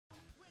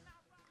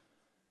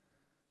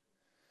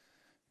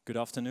Good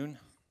afternoon.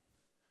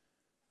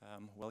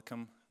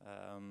 Welcome.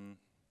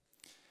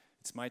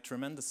 It's my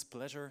tremendous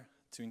pleasure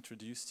to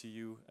introduce to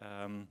you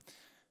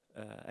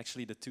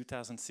actually the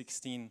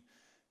 2016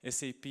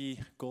 SAP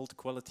Gold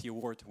Quality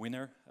Award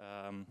winner,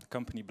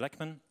 company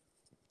Bleckmann,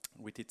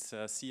 with its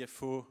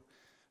CFO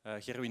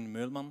Gerwin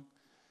Meulman.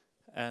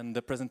 And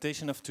the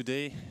presentation of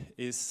today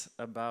is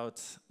about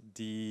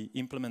the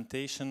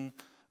implementation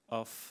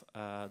of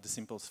the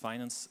Simple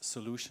Finance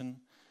solution,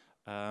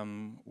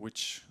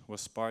 which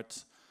was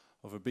part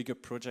of a bigger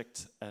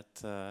project at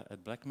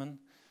Bleckmann.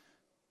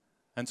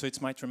 And so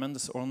it's my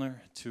tremendous honor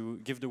to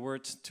give the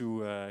word to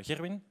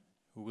Gerwin,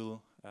 who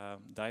will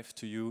dive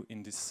to you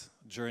in this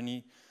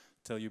journey,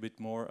 tell you a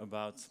bit more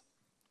about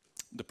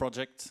the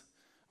project,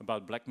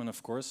 about Bleckmann,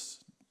 of course,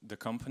 the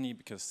company,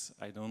 because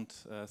I don't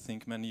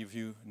think many of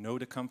you know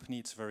the company.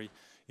 It's a very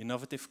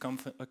innovative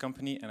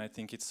company, and I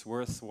think it's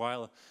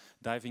worthwhile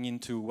diving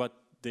into what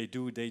they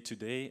do day to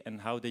day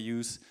and how they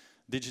use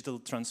digital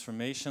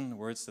transformation,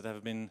 words that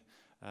have been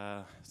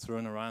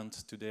thrown around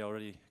today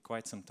already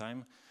quite some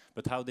time,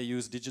 but how they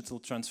use digital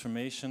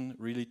transformation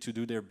really to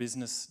do their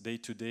business day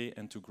to day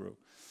and to grow.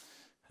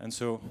 And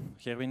so,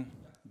 Gerwin,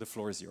 the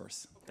floor is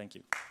yours. Thank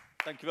you.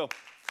 Thank you well.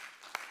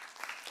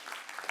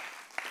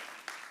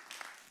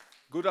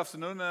 Good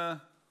afternoon,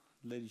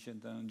 ladies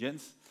and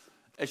gents.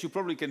 As you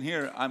probably can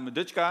hear, I'm a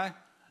Dutch guy,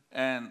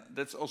 and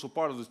that's also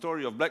part of the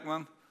story of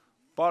Bleckmann.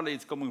 Partly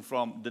it's coming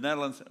from the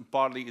Netherlands, and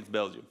partly it's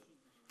Belgium.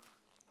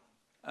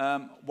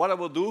 What I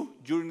will do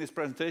during this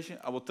presentation,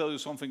 I will tell you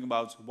something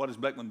about what is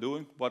Bleckmann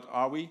doing, what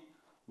are we.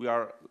 We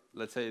are,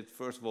 let's say,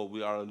 first of all,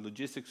 we are a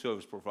logistics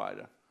service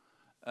provider.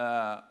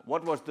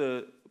 What were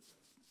the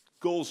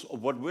goals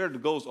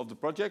of the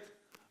project,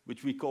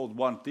 which we called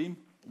One Team.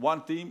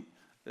 One Team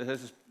that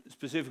has a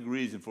specific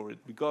reason for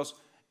it, because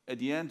at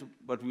the end,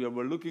 what we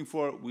were looking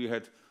for, we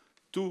had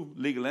two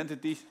legal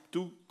entities,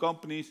 two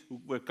companies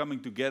who were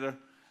coming together,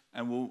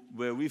 and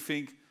where we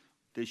think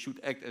they should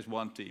act as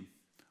one team.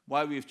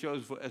 Why we have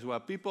chosen for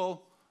SOA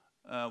People,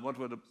 what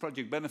were the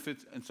project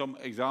benefits, and some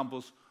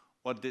examples,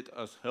 what did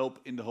us help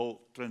in the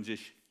whole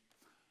transition.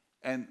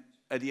 And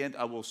at the end,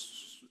 I will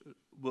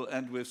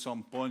end with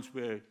some points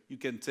where you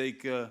can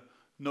take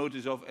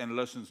notice of and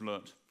lessons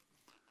learned.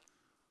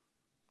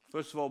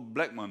 First of all,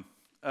 Bleckmann.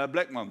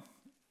 Bleckmann.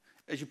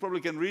 As you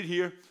probably can read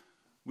here,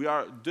 we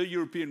are the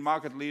European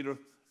market leader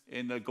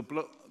in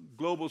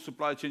global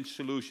supply chain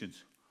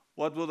solutions.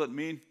 What will that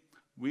mean?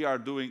 We are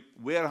doing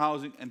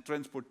warehousing and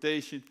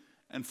transportation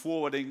and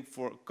forwarding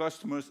for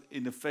customers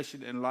in the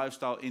fashion and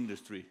lifestyle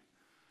industry.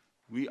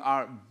 We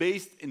are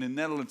based in the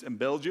Netherlands and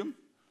Belgium.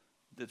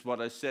 That's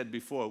what I said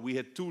before. We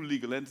had two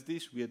legal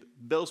entities. We had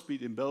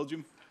Belspiedt in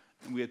Belgium,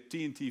 and we had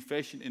TNT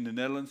Fashion in the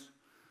Netherlands,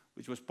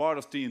 which was part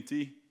of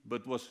TNT,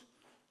 but was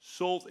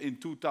sold in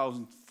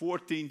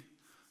 2014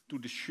 to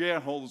the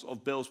shareholders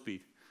of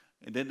Belspiedt,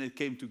 and then it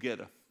came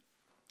together.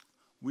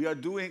 We are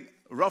doing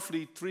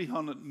roughly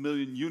 300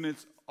 million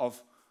units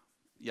of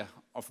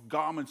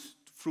garments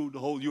through the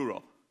whole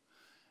Europe.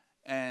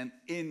 And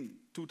in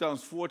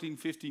 2014,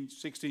 15,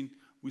 16,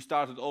 we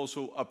started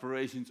also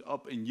operations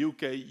up in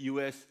UK,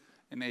 US,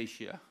 and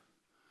Asia.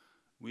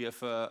 We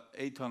have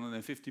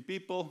 850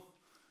 people.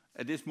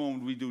 At this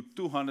moment, we do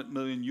 200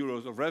 million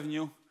euros of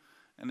revenue.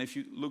 And if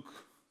you look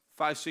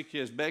 5-6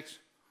 years back,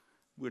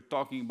 we're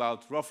talking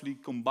about roughly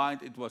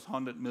combined, it was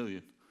 100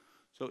 million.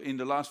 So in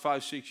the last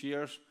 5-6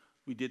 years,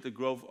 we did a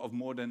growth of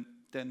more than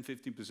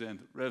 10-15%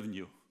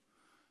 revenue.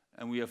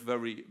 And we have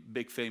very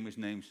big famous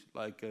names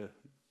like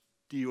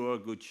Dior,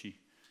 Gucci.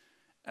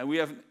 And we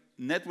have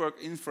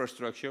network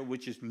infrastructure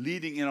which is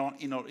leading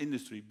in our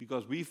industry,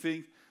 because we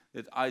think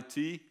that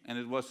IT, and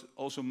it was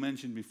also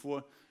mentioned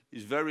before,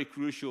 is very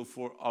crucial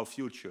for our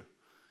future.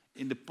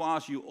 In the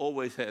past you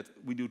always had,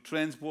 we do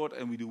transport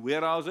and we do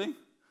warehousing.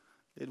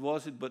 It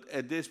was it, but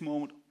at this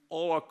moment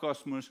all our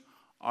customers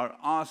are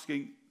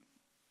asking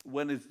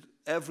when it's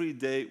every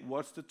day,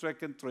 what's the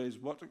track and trace,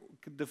 what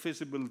the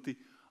visibility,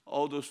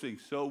 all those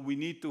things. So we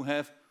need to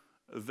have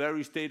a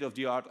very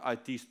state-of-the-art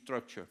IT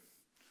structure.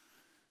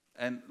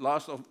 And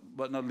last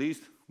but not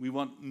least, we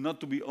want not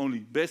to be only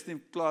best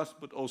in class,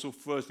 but also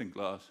first in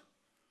class.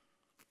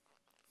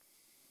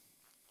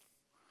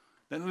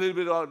 Then a little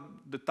bit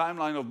about the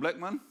timeline of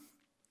Bleckmann.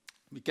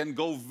 We can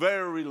go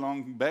very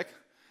long back.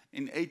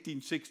 In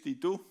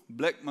 1862,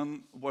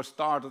 Bleckmann was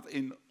started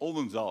in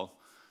Oldenzaal.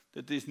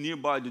 That is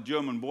nearby the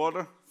German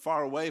border,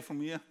 far away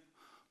from here,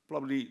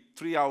 probably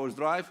 3 hours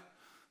drive.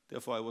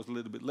 Therefore, I was a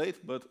little bit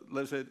late, but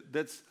let's say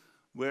that's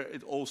where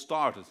it all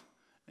started.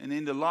 And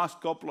in the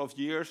last couple of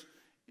years,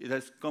 it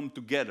has come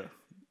together.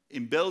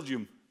 In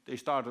Belgium, they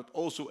started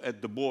also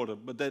at the border,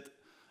 but that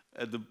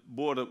at the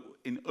border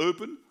in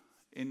Eupen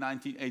in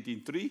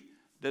 1983.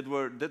 That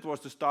was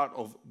the start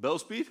of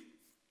Belspiedt.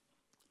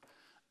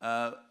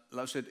 Like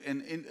I said,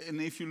 and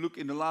if you look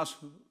in the last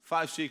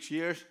 5-6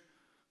 years,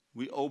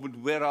 we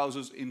opened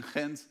warehouses in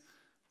Ghent.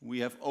 We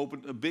have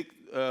opened a big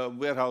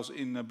warehouse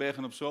in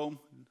Bergen op Zoom.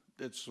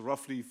 That's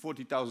roughly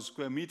 40,000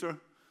 square meter.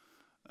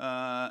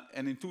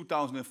 And in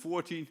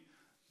 2014,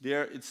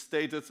 there it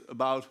stated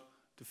about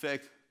the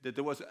fact that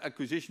there was an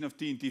acquisition of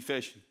TNT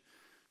Fashion.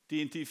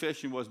 TNT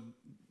Fashion was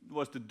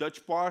the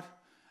Dutch part,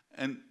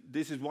 and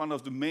this is one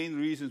of the main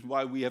reasons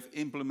why we have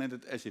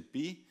implemented SAP,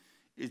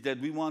 is that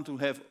we want to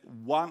have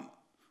one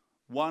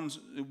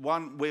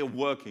way of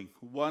working,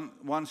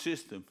 one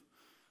system.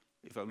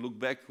 If I look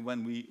back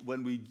when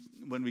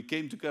we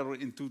came together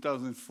in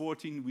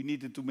 2014, we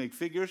needed to make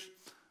figures.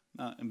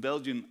 In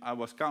Belgium, I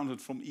was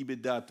counted from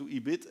EBITDA to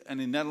EBIT, and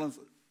in Netherlands,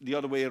 the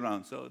other way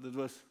around. So that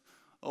was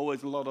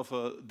always a lot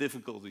of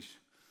difficulties.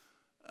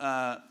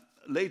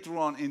 Later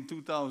on in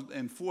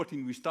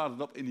 2014, we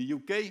started up in the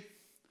UK.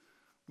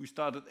 We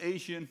started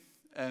Asian,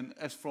 and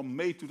as from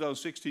May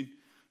 2016,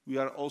 we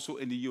are also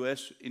in the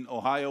US. In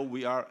Ohio,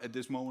 we are at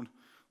this moment,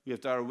 we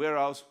have our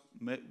warehouse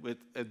with,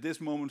 at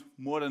this moment,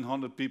 more than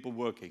 100 people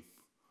working.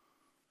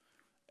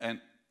 And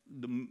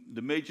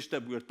the major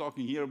step we are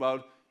talking here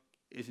about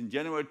is in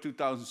January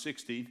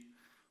 2016,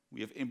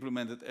 we have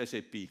implemented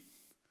SAP.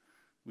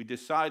 We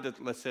decided,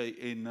 let's say,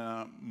 in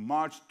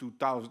March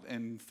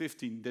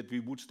 2015 that we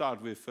would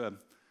start with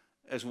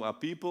SOA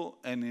People,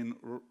 and in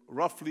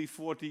roughly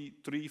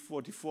 43,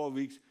 44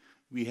 weeks,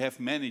 we have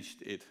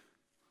managed it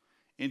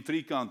in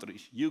 3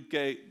 countries,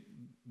 UK,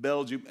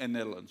 Belgium, and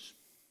Netherlands.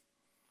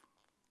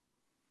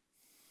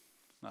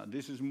 Now,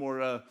 this is more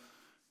a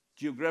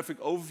geographic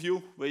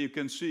overview where you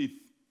can see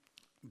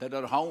that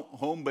our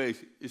home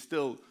base is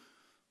still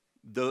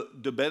the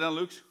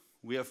Benelux.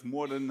 We have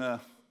more than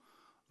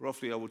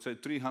roughly, I would say,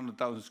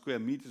 300,000 square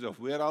meters of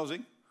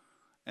warehousing.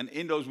 And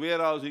in those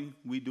warehousing,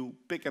 we do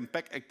pick and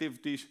pack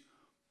activities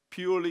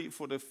purely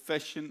for the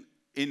fashion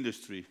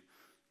industry.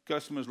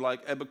 Customers like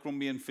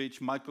Abercrombie & Fitch,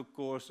 Michael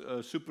Kors,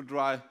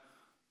 Superdry,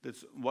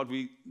 that's what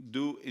we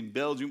do in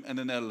Belgium and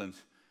the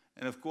Netherlands.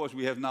 And of course,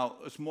 we have now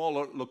a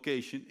smaller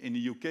location in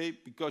the UK,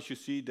 because you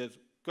see that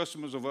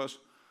customers of us,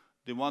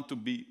 they want to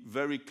be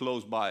very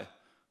close by.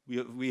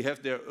 We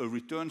have there a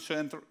return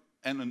center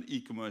and an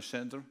e-commerce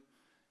center.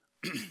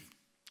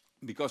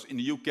 Because in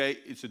the UK,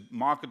 it's a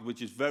market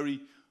which is very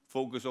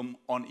focused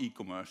on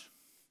e-commerce.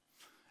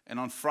 And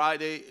on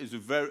Friday is a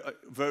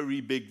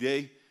very big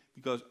day,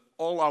 because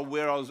all our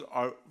warehouses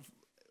are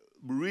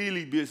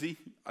really busy.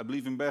 I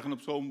believe in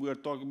Bergen-op-Zoom we are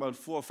talking about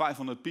 400 or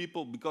 500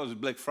 people, because it's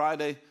Black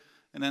Friday,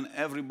 and then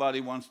everybody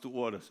wants to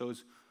order. So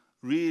it's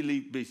really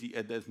busy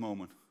at that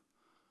moment.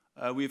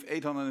 We have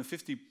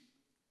 850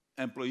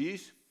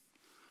 employees.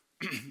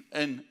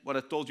 And what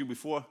I told you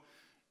before,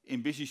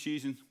 in busy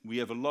season, we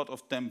have a lot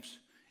of temps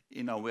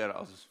in our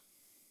warehouses.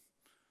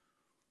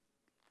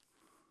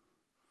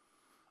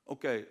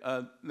 Okay,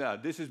 yeah,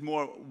 this is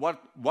more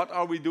what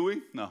are we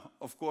doing? Now,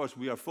 of course,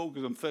 we are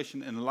focused on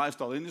fashion and the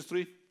lifestyle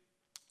industry,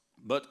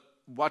 but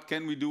what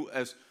can we do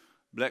as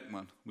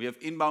Bleckmann? We have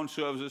inbound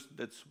services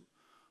that's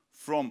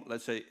from,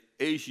 let's say,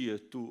 Asia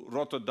to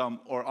Rotterdam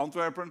or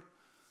Antwerpen.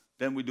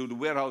 Then we do the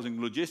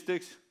warehousing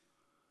logistics,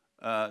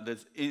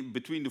 that's in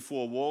between the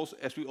 4 walls,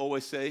 as we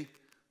always say.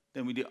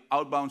 Then we do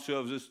outbound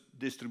services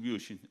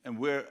distribution. And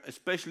where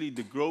especially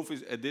the growth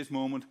is at this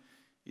moment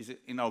is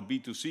in our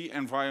B2C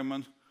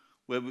environment,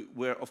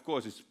 where of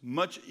course it's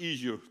much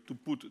easier to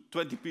put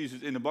 20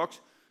 pieces in a box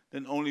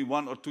than only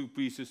 1 or 2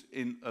 pieces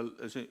in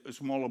a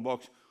smaller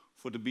box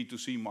for the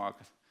B2C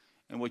market.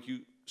 And what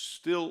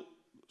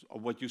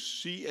you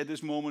see at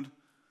this moment,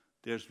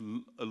 there's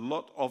a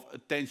lot of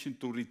attention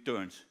to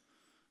returns.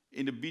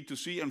 In the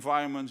B2C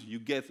environment, you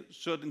get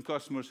certain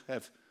customers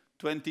have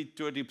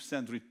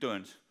 20–30%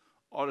 returns.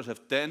 Others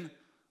have 10,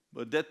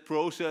 but that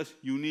process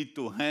you need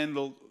to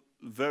handle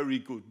very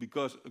good,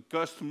 because a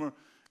customer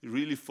is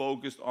really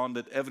focused on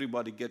that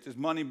everybody gets his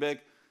money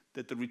back,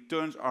 that the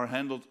returns are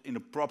handled in a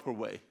proper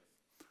way.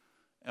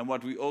 And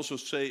what we also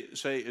say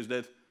is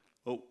that,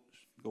 oh,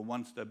 go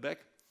one step back,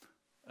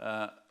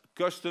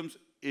 customs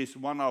is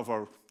one of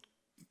our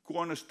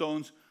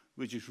cornerstones,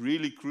 which is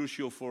really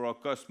crucial for our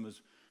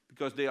customers,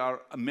 because they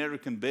are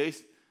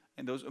American-based,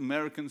 and those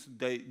Americans,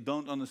 they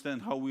don't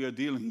understand how we are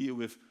dealing here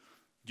with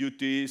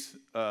duties,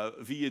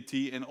 VAT,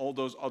 and all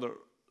those other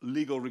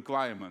legal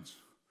requirements.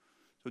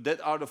 So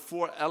that are the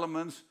 4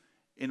 elements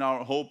in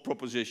our whole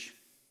proposition.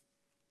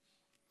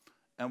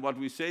 And what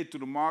we say to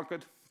the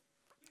market,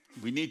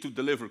 we need to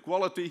deliver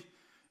quality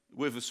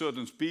with a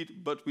certain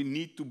speed, but we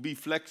need to be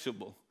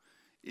flexible.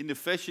 In the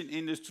fashion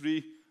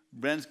industry,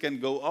 brands can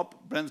go up,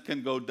 brands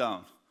can go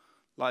down.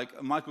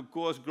 Like Michael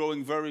Kors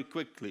growing very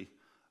quickly.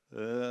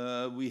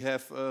 We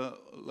have,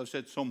 let's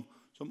say, some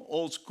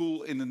old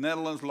school in the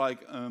Netherlands,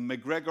 like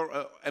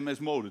McGregor, MS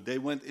Mode. They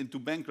went into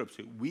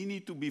bankruptcy. We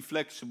need to be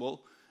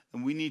flexible,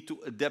 and we need to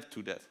adapt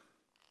to that.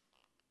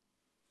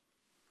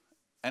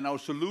 And our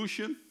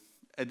solution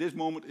at this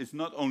moment is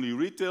not only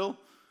retail,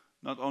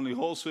 not only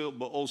wholesale,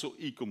 but also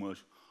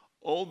e-commerce.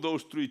 All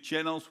those 3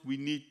 channels we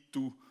need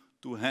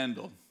to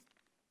handle.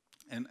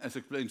 And as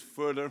explained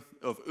further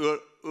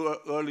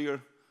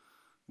earlier,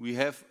 we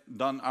have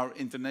done our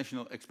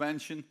international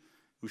expansion.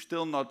 We're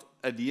still not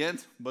at the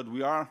end, but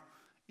we are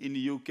in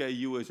the UK,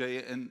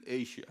 USA, and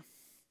Asia.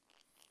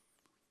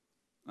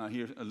 Now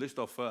here's a list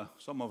of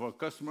some of our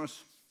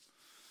customers.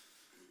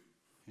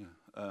 Yeah.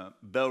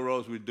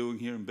 Belrose we're doing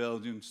here in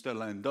Belgium,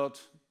 Stella and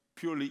Dot,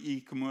 purely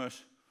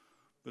e-commerce,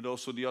 but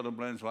also the other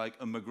brands like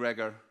a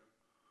McGregor.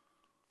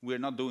 We're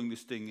not doing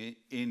this thing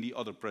in the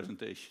other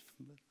presentation.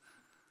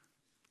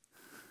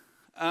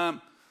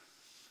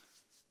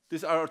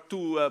 These are our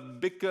two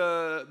big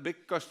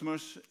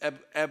customers,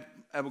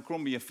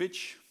 Abercrombie and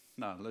Fitch.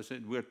 Now, let's say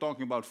we're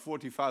talking about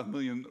 45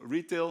 million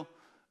retail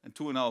and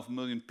 2.5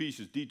 million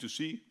pieces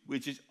D2C,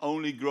 which is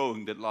only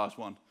growing, that last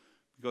one,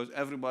 because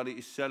everybody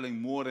is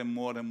selling more and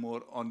more and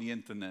more on the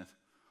internet.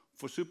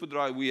 For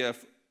Superdry, we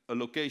have a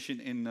location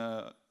in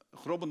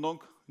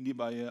Grobbendonk,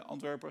 nearby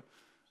Antwerp.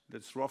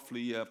 That's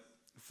roughly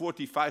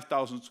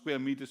 45,000 square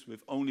meters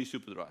with only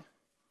Superdry.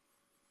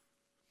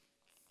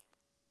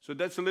 So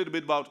that's a little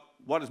bit about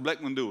what is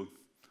Bleckmann doing.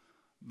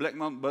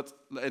 Bleckmann,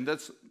 and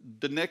that's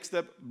the next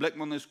step.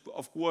 Bleckmann is,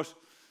 of course,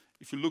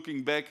 if you're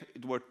looking back,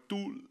 it were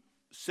two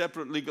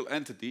separate legal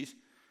entities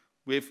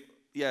with,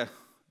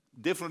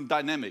 different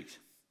dynamics.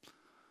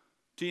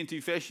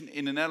 TNT Fashion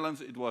in the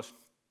Netherlands, it was,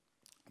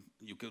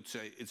 you could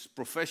say it's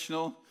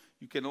professional.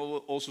 You can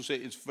also say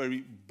it's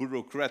very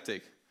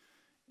bureaucratic.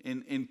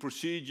 In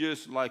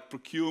procedures like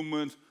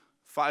procurement,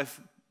 five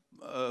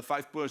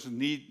persons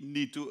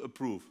need to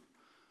approve.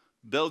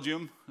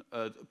 Belgium,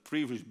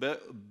 previous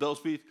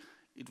Belspeed,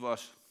 it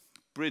was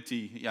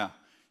pretty,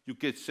 you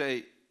could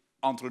say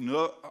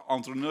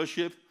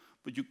entrepreneurship,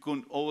 but you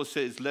can always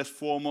say it's less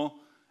formal.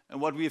 And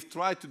what we have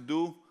tried to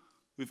do,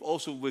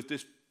 with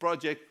this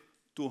project,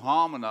 to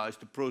harmonize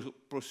the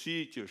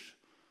procedures,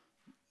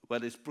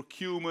 whether it's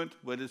procurement,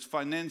 whether it's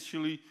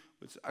financially,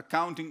 whether it's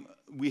accounting,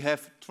 we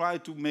have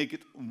tried to make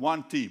it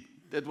one team.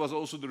 That was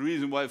also the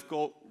reason why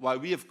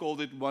we have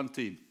called it one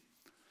team.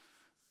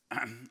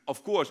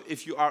 Of course,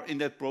 if you are in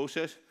that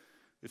process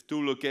with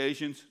two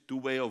locations, two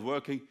ways of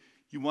working,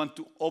 you want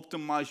to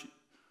optimize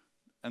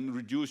and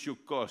reduce your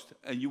cost.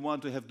 And you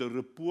want to have the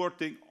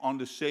reporting on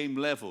the same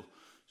level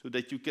so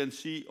that you can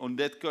see on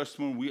that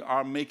customer we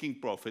are making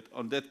profit,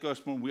 on that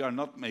customer we are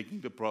not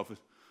making the profit.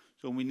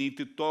 So we need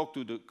to talk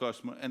to the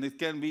customer. And it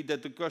can be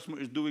that the customer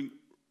is doing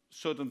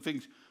certain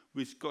things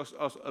which cost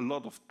us a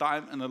lot of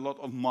time and a lot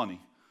of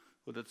money.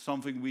 So that's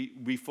something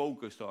we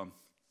focused on.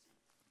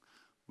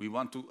 We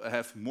want to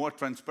have more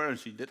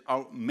transparency, that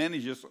our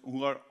managers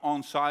who are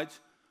on site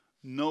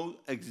know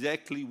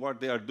exactly what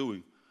they are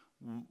doing.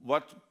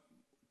 What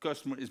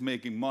customer is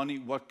making money,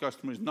 what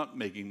customer is not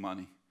making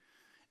money.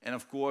 And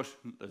of course,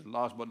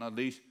 last but not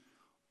least,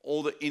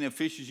 all the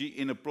inefficiency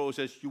in the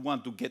process you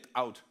want to get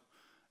out.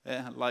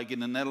 Like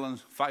in the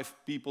Netherlands,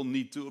 5 people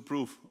need to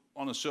approve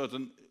on a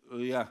certain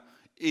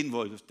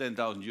invoice of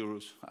 10,000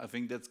 euros. I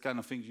think that's kind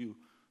of things you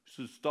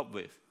should stop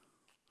with.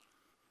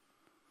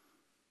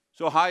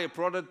 So higher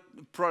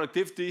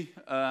productivity,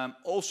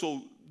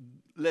 also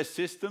less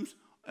systems,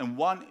 and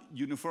one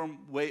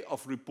uniform way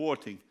of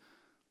reporting.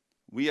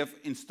 We have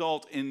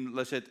installed in,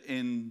 let's say,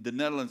 in the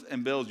Netherlands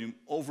and Belgium,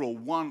 overall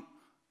one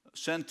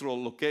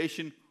central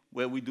location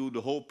where we do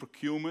the whole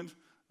procurement.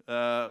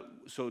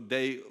 So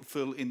they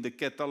fill in the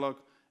catalog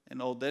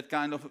and all that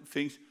kind of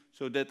things,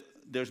 so that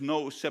there's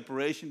no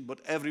separation,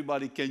 but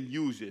everybody can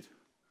use it.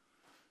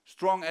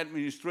 Strong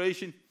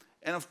administration,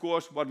 and of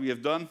course, what we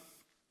have done,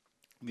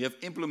 we have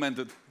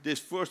implemented this,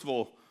 first of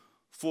all,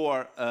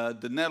 for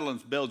the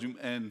Netherlands, Belgium,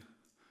 and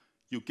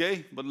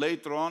UK, but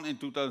later on, in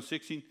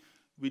 2016,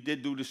 we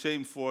did do the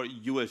same for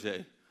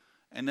USA.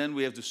 And then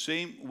we have the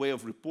same way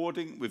of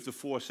reporting with the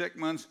 4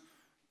 segments: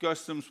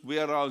 customs,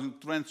 warehousing,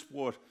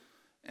 transport,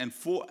 and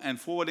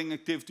forwarding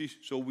activities,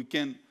 so we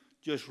can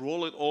just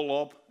roll it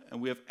all up,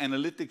 and we have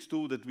analytics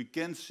tool that we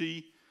can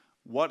see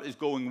what is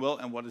going well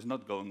and what is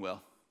not going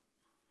well.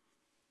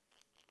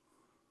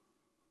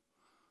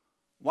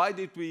 Why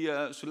did we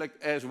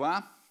select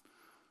SOA?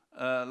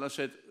 Let's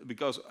say,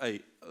 because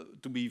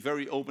to be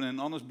very open and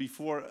honest,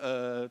 before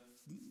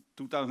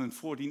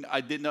 2014,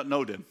 I did not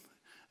know them.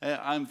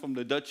 I'm from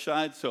the Dutch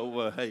side,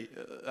 so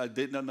I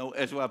did not know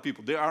SOA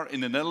People. They are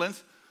in the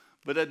Netherlands,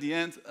 but at the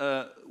end,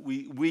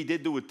 we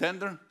did do a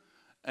tender,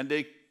 and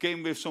they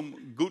came with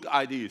some good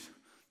ideas.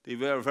 They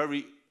were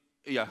very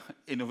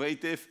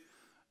innovative,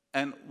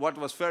 and what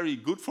was very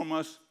good from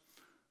us,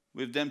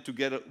 with them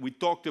together, we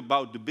talked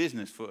about the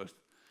business first.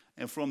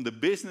 And from the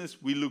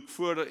business, we look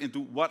further into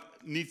what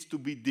needs to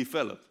be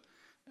developed.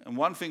 And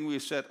one thing we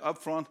said up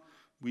front,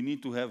 we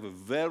need to have a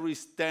very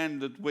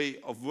standard way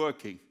of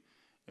working.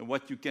 And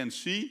what you can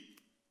see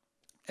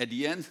at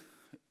the end,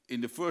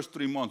 in the first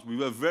 3 months, we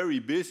were very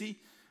busy,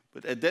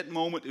 but at that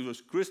moment, it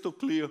was crystal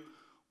clear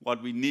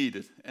what we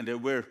needed. And there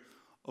were,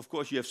 of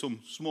course, you have some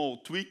small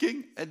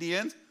tweaking at the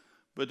end,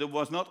 but there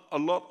was not a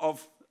lot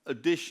of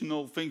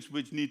additional things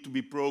which need to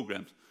be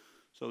programmed.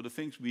 So the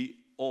things we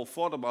all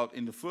thought about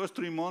in the first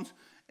 3 months,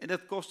 and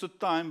that costed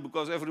time,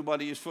 because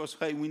everybody is first,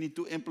 hey, we need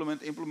to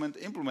implement.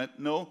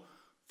 No,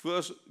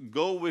 first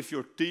go with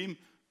your team,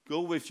 go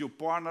with your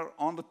partner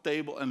on the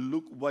table and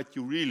look what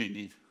you really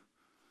need.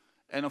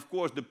 And of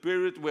course, the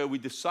period where we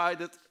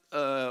decided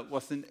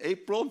was in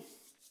April.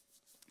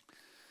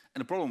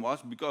 And the problem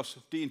was, because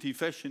TNT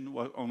Fashion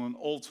was on an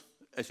old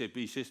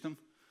SAP system,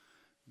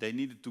 they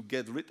needed to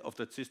get rid of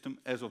that system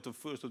as of the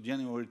 1st of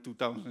January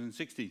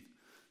 2016.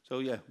 So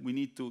yeah, we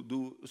need to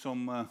do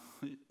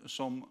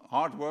some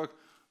hard work,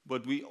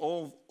 but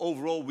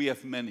overall we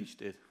have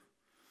managed it.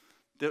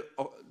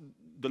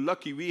 The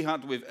lucky we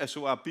had with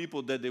SOA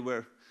People that they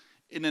were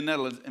in the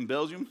Netherlands and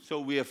Belgium, so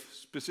we have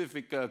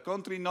specific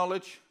country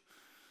knowledge,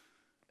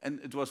 and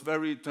it was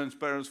very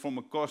transparent from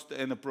a cost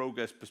and a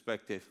progress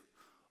perspective.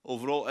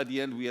 Overall, at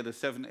the end, we had a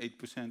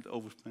 7-8%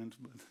 overspend,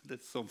 but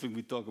that's something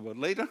we talk about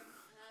later.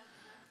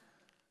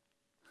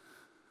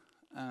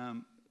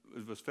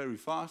 It was very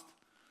fast.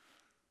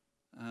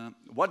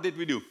 What did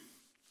we do?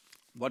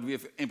 What we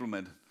have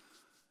implemented?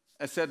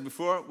 As said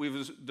before, we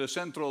have the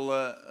central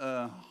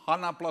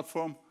HANA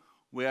platform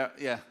where,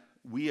 yeah,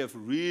 we have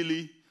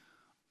really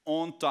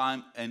on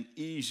time and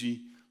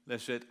easy,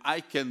 let's say,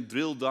 I can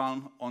drill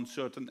down on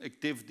certain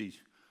activities,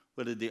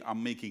 whether they are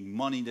making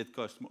money, that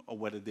customer, or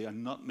whether they are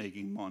not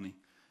making money.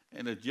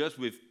 And it's just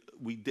we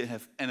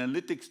have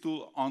analytics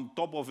tool on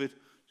top of it,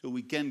 so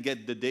we can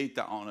get the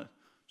data on it.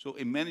 So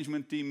in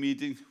management team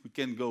meetings, we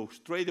can go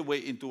straight away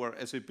into our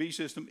SAP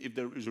system if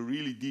there is a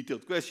really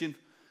detailed question,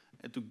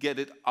 and to get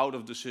it out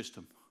of the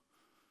system.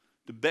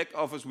 The back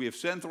office we have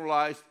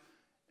centralized,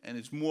 and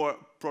it's more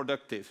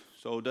productive,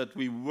 so that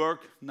we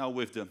work now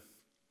with the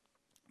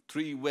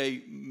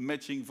three-way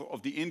matching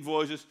of the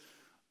invoices,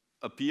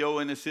 a PO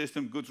in the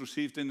system, goods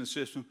received in the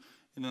system,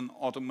 and then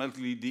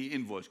automatically the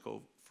invoice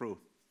go through.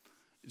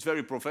 It's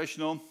very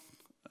professional.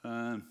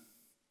 Due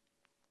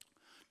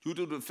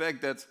to the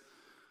fact that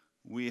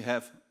we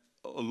have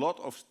a lot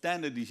of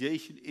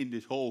standardization in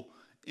this whole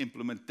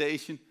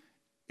implementation,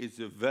 it's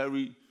a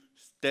very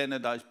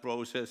standardized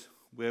process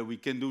where we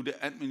can do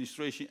the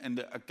administration and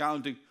the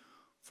accounting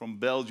from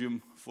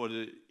Belgium for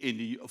the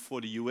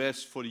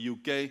US, for the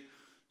UK.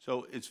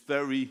 So it's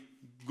very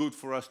good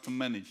for us to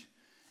manage.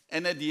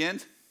 And at the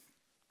end,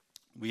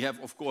 we have,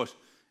 of course,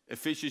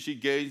 efficiency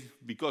gains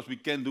because we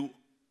can do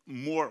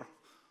more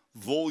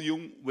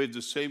volume with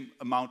the same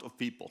amount of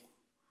people.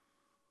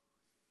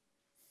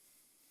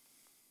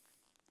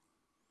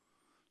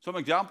 Some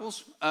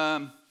examples,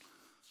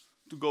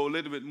 to go a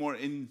little bit more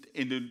in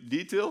the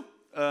detail.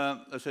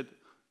 I said,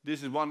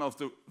 this is one of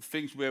the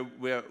things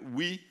where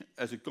we,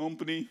 as a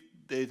company,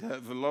 they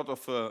have a lot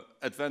of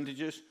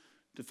advantages.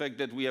 The fact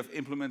that we have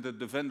implemented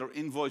the vendor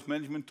invoice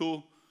management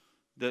tool,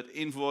 that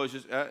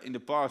invoices, in the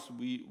past,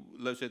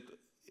 let's say,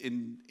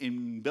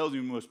 in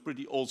Belgium was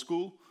pretty old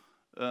school,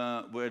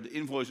 where the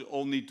invoices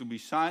all need to be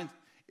signed.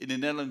 In the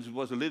Netherlands, it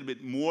was a little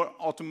bit more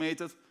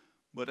automated,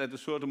 but at a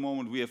certain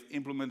moment, we have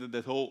implemented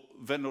that whole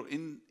vendor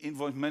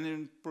invoice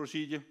management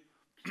procedure,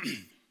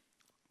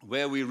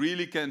 where we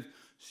really can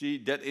see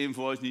that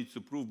invoice needs to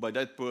be approved by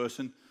that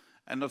person,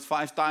 and not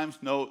 5 times,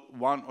 no,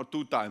 1 or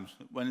 2 times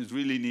when it's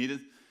really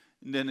needed,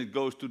 and then it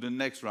goes to the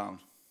next round.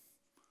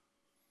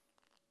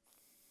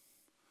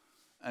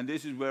 And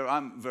this is where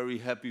I'm very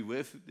happy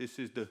with. This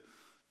is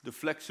the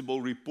flexible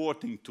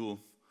reporting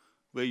tool,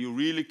 where you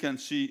really can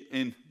see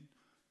in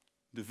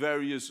the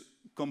various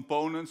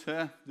components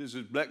here. This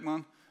is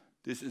Bleckmann,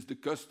 this is the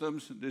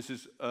customs, this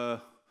is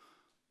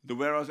the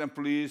warehouse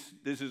employees,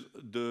 this is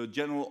the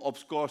general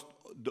ops cost,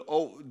 the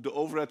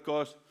overhead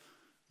cost,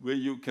 where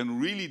you can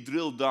really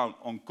drill down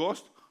on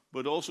cost,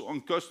 but also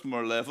on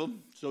customer level,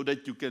 so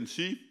that you can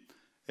see,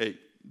 hey,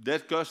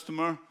 that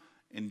customer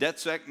in that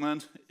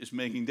segment is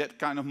making that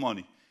kind of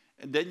money.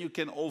 And then you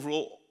can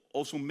overall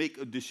also make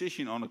a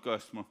decision on a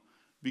customer.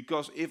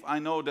 Because if I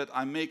know that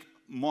I make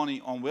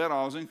money on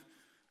warehousing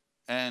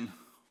and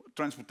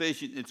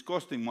transportation, it's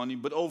costing money,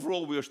 but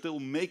overall we are still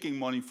making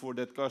money for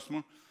that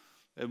customer,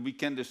 and we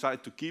can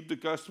decide to keep the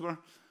customer,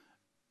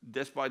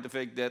 despite the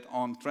fact that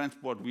on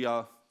transport we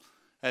are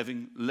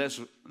having less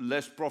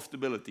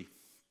profitability.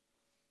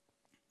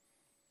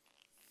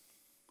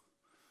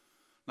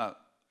 Now,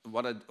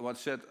 what I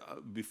said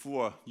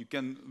before, you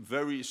can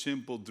very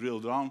simple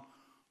drill down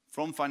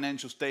from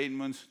financial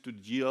statements to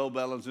GL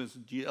balances,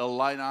 GL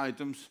line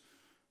items,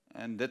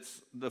 and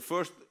that's the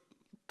first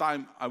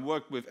time I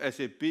worked with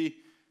SAP.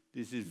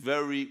 This is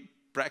very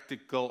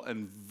practical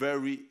and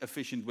very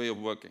efficient way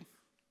of working.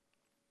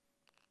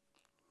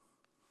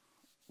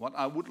 What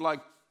I would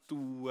like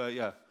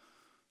to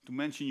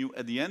mention you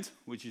at the end,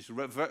 which is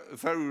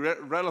very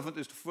relevant,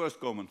 is the first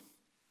comment.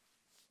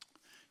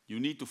 You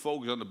need to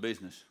focus on the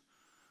business.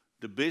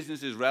 The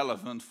business is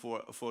relevant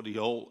for the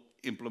whole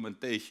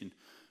implementation.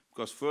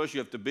 Because first you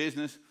have the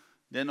business,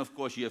 then of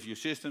course you have your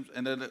systems,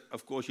 and then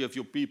of course you have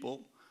your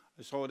people.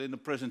 I saw it in the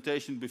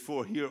presentation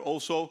before here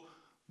also.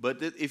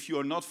 But if you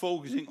are not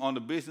focusing on the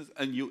business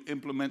and you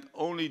implement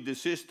only the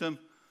system,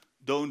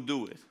 don't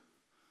do it.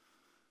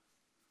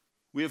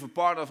 We have a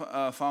part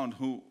of found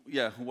who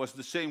was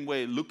the same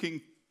way,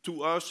 looking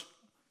to us,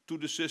 to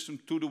the system,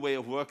 to the way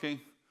of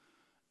working.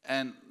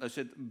 And I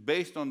said,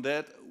 based on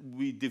that,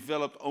 we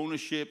developed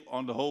ownership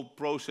on the whole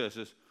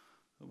processes.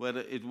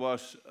 Whether it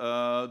was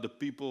the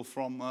people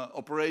from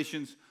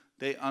operations,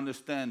 they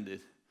understand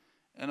it.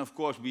 And of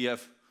course, we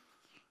have,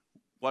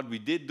 what we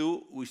did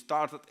do, we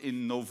started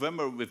in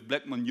November with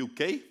Bleckmann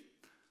UK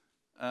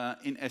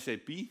in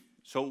SAP.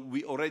 So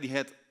we already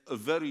had a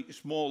very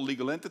small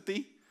legal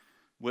entity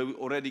where we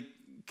already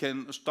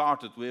can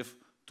start it with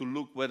to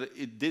look whether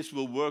this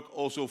will work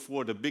also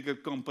for the bigger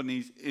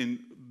companies in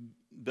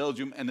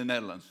Belgium and the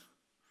Netherlands.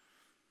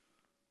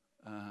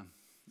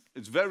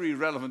 It's very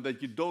relevant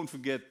that you don't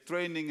forget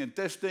training and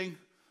testing,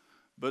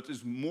 but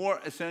it's more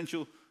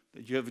essential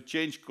that you have a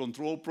change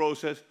control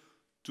process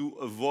to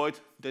avoid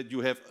that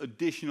you have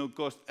additional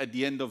cost at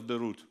the end of the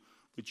route,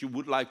 which you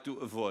would like to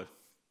avoid.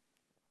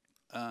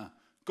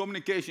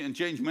 Communication and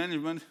change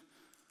management,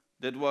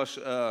 that was,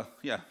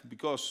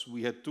 because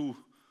we had two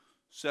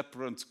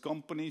separate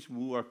companies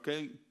who are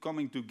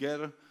coming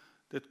together,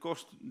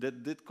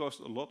 that did cost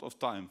a lot of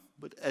time.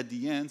 But at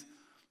the end,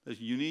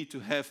 you need to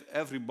have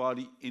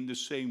everybody in the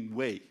same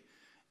way.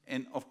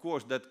 And of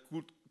course, that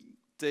could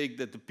take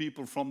that the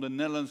people from the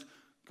Netherlands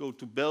go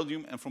to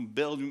Belgium and from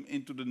Belgium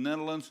into the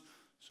Netherlands.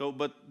 So,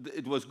 but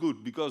it was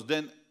good because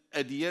then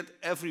at the end,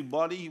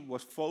 everybody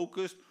was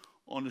focused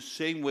on the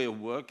same way of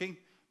working.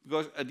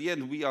 Because at the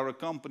end, we are a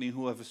company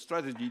who have a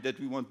strategy that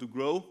we want to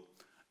grow.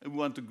 And we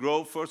want to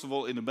grow, first of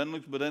all, in the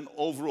Benelux, but then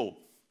overall.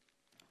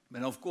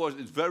 And of course,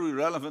 it's very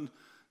relevant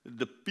that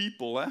the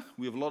people,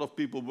 we have a lot of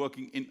people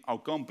working in our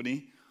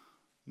company,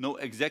 know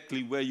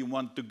exactly where you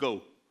want to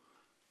go.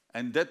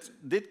 And that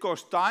did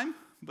cost time,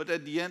 but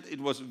at the end,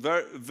 it was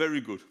very, very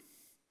good.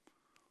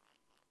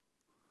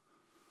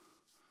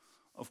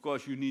 Of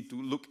course, you need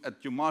to look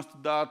at your master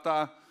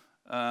data.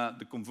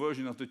 The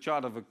conversion of the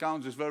chart of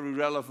accounts is very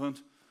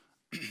relevant.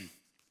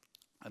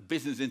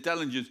 Business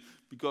intelligence,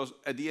 because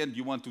at the end,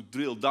 you want to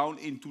drill down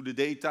into the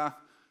data.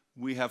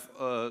 We have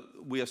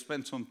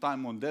spent some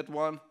time on that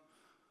one.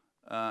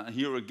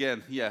 Here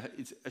again,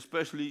 it's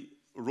especially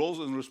roles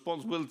and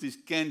responsibilities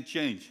can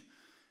change.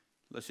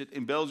 Let's say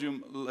in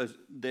Belgium,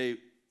 they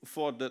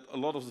thought that a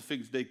lot of the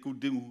things they could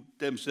do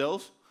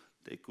themselves.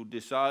 They could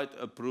decide,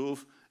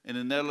 approve. In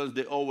the Netherlands,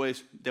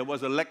 there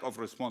was a lack of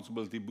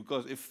responsibility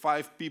because if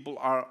 5 people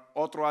are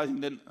authorizing,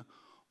 then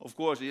of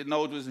course, it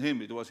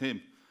was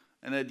him.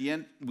 And at the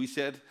end, we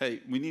said,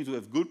 hey, we need to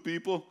have good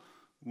people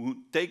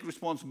who take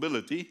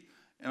responsibility.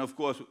 And of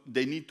course,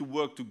 they need to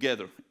work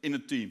together in a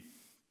team.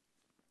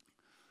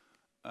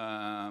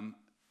 The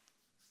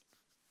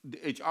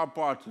HR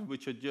part,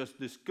 which I just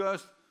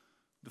discussed,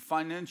 the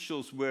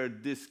financials were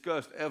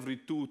discussed every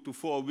 2 to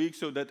 4 weeks,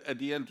 so that at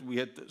the end we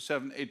had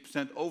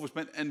 7–8%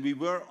 overspent, and we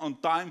were on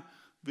time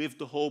with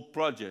the whole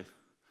project.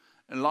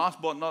 And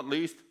last but not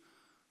least,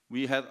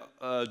 we had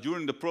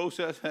during the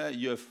process,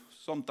 you have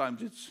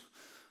sometimes it's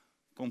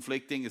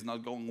conflicting, it's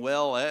not going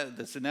well.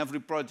 That's in every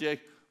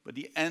project. But at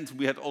the end,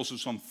 we had also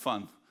some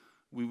fun.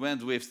 We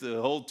went with the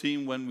whole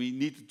team when we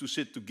needed to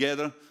sit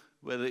together,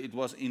 whether it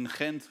was in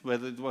Ghent,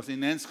 whether it was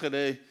in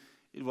Enschede.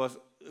 It was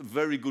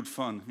very good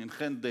fun. In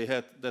Ghent, they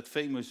had that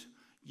famous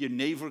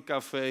Jenever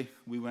Café.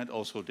 We went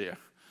also there.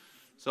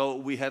 So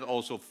we had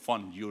also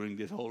fun during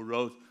this whole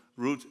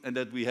route, and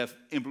that we have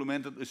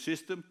implemented a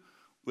system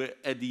where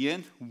at the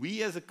end,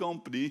 we as a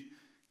company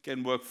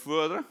can work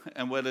further,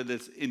 and whether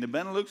that's in the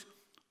Benelux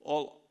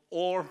or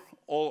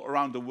all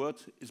around the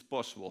world is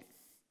possible.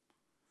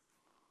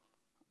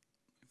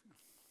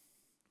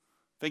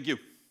 Thank you.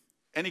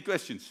 Any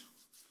questions?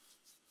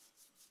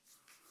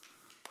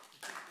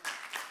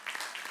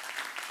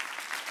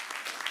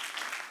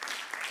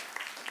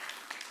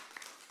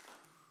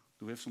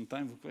 Do we have some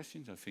time for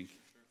questions, I think?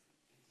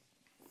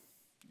 Sure.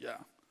 Yeah.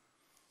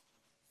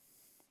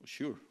 For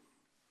sure.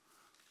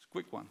 It's a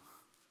quick one.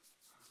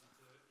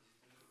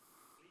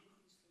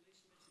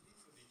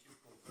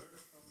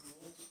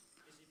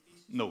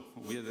 No,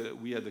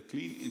 we had a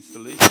clean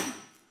installation,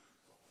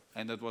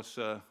 and that was,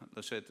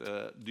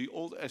 the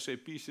old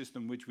SAP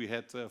system which we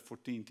had for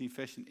TNT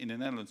Fashion in the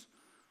Netherlands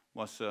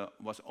was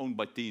owned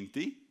by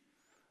TNT,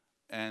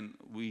 and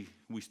we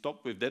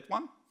stopped with that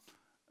one,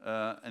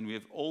 and we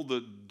have all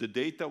the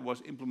data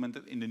was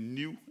implemented in the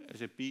new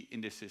SAP in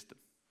this system.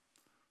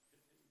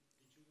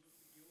 Did you work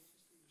with the old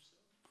system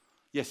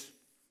yourself? Yes.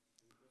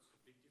 What's the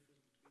big difference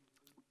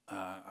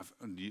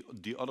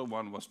between The other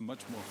one was much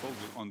more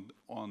focused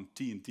on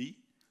TNT's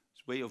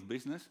way of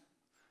business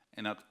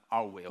and not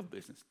our way of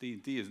business.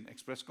 TNT is an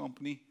express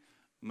company,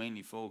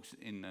 mainly focused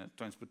in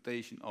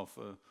transportation of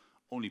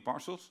only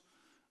parcels.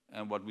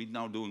 And what we're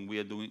now doing, we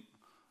are doing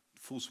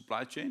full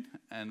supply chain,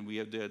 and we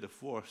have there the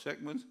 4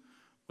 segments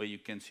where you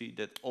can see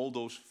that all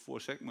those 4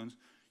 segments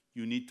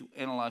you need to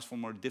analyze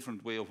from a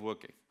different way of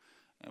working.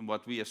 And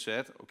what we have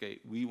said, okay,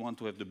 we want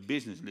to have the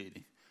business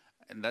leading.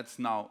 And that's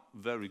now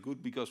very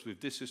good because with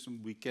this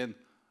system we can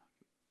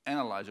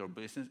analyze our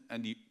business.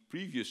 And the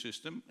previous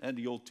system, and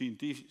the old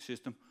TNT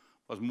system,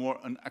 was more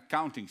an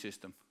accounting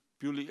system,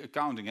 purely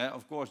accounting.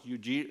 Of course, your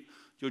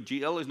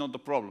GL is not the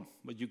problem,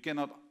 but you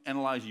cannot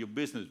analyze your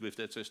business with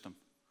that system.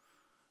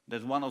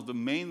 That's one of the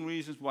main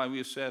reasons why we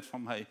have said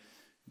from, hey,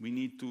 we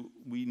need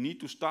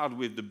to start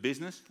with the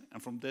business,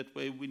 and from that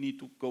way we need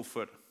to go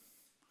further.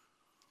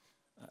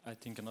 I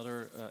think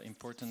another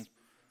important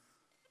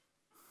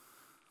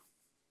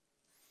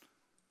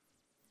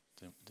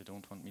They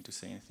don't want me to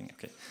say anything.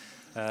 Okay.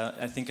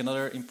 I think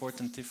another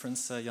important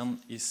difference, Jan,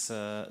 is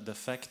the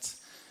fact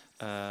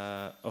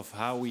of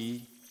how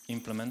we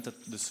implemented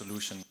the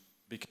solution.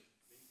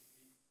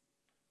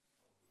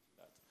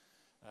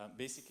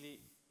 Basically,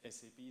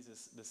 SAP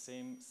is the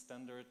same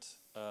standard,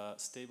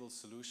 stable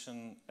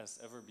solution as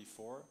ever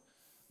before.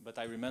 But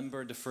I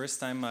remember the first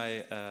time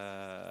I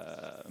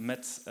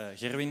met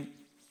Gerwin,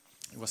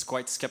 he was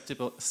quite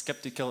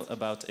skeptical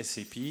about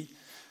SAP.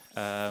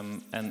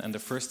 And the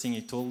first thing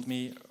he told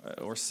me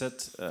or said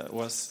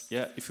was,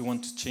 yeah, if you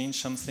want to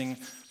change something,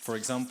 for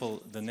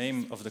example, the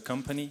name of the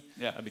company,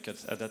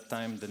 because at that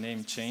time the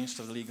name changed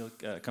of the legal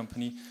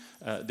company,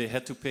 they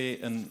had to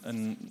pay a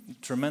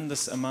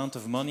tremendous amount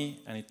of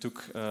money, and it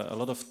took a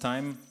lot of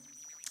time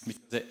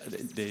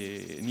because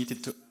they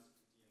needed to.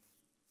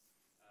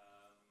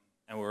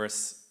 And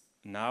whereas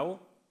now,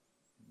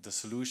 the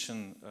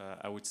solution,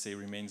 I would say,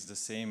 remains the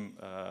same,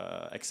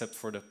 except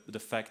for the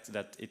fact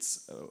that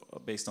it's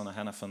based on a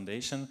HANA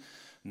foundation.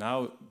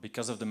 Now,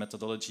 because of the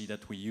methodology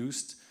that we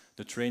used,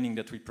 the training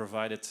that we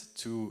provided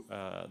to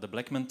the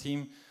Bleckmann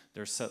team,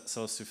 they're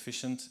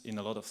self-sufficient in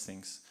a lot of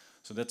things.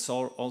 So that's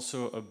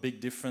also a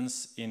big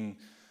difference in,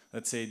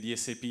 let's say, the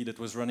SAP that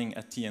was running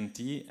at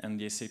TNT and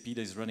the SAP that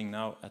is running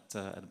now at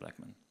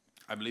Bleckmann.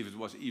 I believe it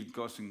was even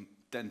costing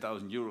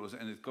 10,000 euros,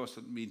 and it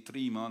costed me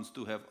 3 months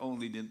to have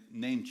only the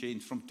name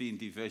change from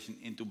TNT version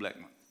into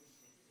Bleckmann.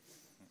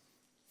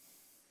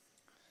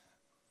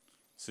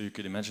 So you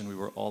could imagine we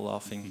were all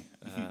laughing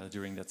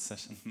during that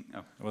session. Yeah.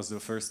 It was the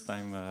first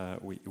time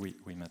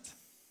we met.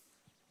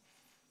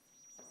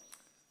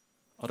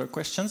 Other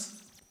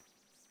questions?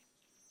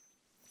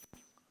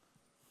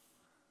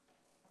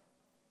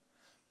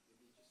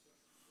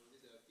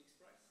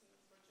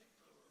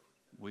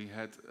 We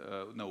had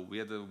we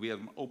had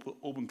an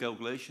open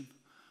calculation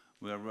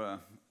where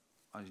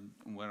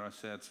I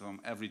said from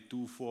every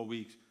 2-4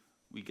 weeks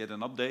we get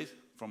an update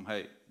from,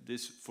 hey,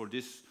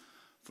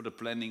 for the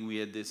planning we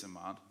had this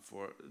amount,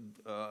 for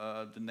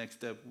the next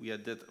step we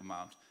had that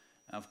amount,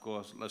 and of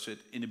course, let's say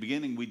in the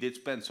beginning we did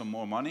spend some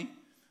more money,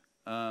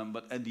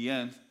 but at the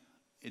end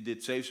it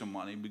did save some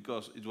money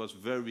because it was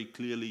very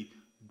clearly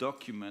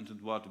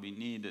documented what we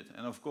needed.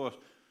 And of course,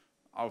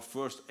 our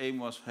first aim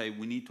was, hey,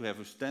 we need to have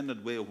a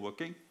standard way of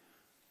working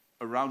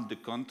around the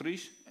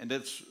countries, and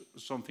that's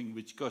something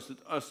which costed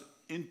us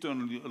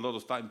internally a lot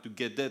of time to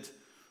get that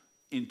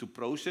into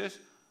process.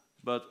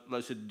 But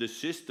let's say the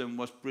system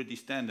was pretty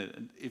standard,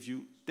 and if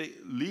you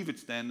leave it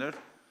standard,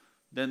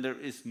 then there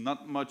is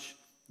not much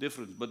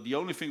difference. But the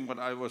only thing what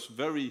I was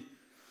very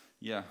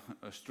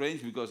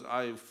strange, because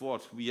I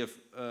thought we have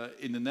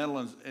in the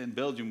Netherlands and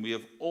Belgium we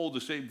have all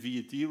the same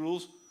VAT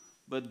rules,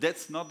 but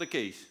that's not the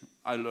case.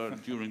 I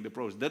learned during the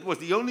process. That was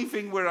the only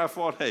thing where I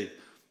thought, hey,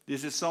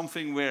 this is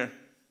something where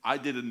I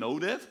didn't know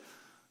that,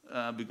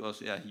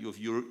 because you have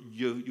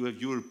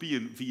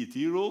European VAT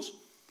rules.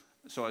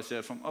 So I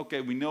said,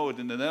 okay, we know it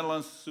in the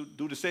Netherlands, so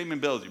do the same in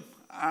Belgium.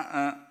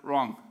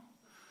 Wrong.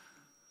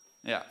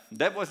 Yeah,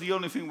 that was the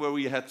only thing where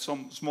we had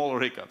some smaller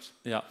hiccups.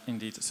 Yeah,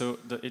 indeed. So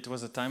it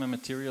was a time and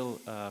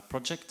material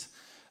project,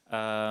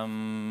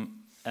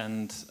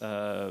 and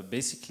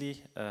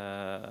basically,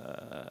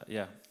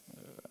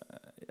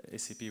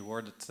 SAP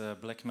awarded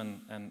Bleckmann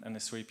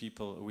and SOA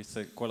People with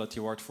a quality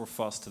award for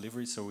fast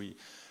delivery. So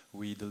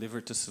we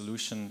delivered the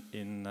solution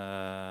in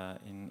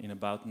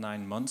about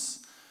 9 months.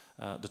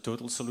 The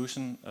total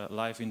solution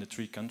live in the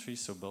 3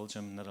 countries, so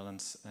Belgium,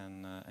 Netherlands,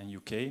 and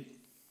UK.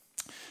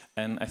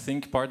 And I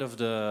think part of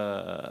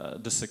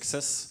the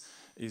success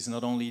is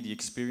not only the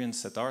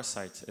experience at our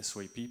site,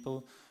 SOA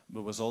People,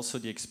 but was also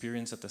the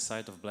experience at the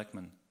site of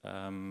Bleckmann.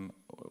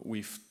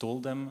 We've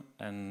told them,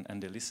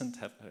 and they listened,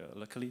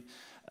 luckily,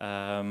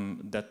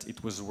 that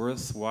it was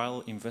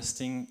worthwhile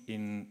investing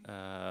in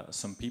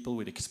some people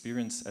with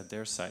experience at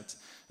their site.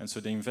 And so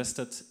they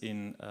invested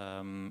in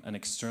an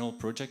external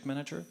project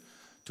manager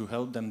to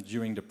help them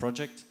during the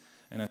project.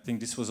 And I think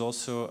this was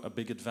also a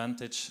big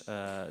advantage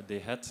they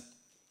had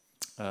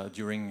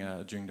during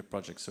the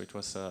project. So it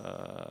was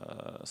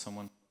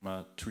someone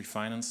from SAP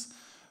Finance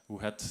who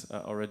had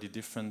already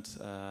different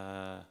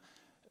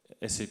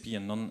SAP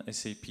and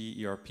non-SAP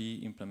ERP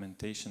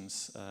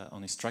implementations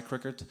on his track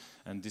record,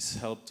 and this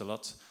helped a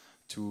lot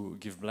to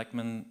give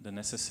Bleckmann the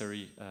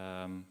necessary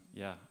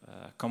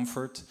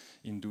comfort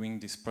in doing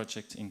this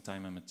project in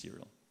time and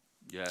material.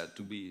 Yeah,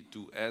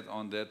 to add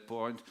on that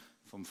point,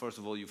 first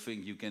of all, you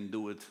think you can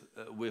do it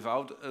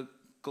without a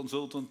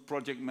consultant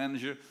project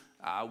manager.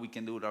 We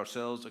can do it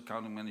ourselves.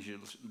 Accounting manager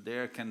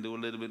there can do a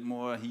little bit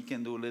more. He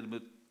can do a little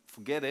bit.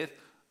 Forget it.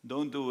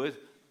 Don't do it.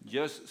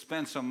 Just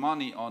spend some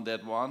money on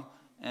that one,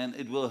 and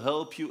it will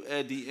help you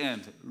at the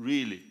end,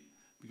 really.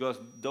 Because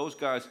those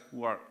guys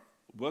who are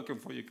working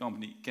for your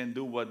company can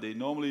do what they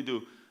normally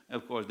do.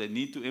 Of course, they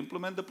need to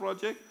implement the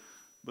project,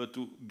 but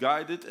to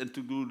guide it and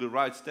to do the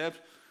right steps,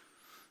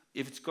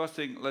 if it's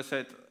costing, let's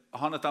say,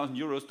 100,000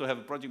 euros to have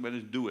a project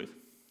manager, do it.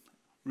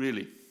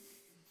 Really.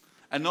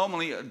 And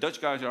normally,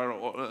 Dutch guys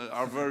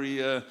are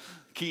very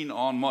keen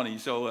on money,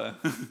 so...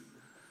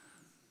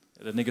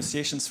 The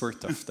negotiations were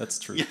tough, that's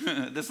true.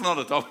 Yeah, that's not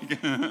a topic. Did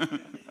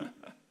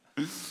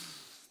you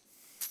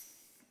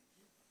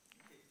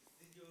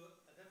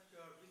adapt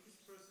your business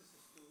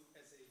processes to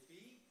SAP,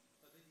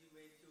 or did you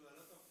make a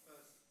lot of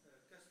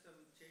custom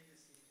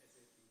changes in SAP?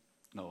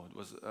 No, it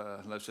was,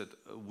 like I said,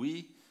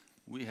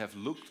 we have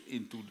looked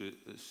into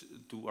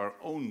to our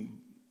own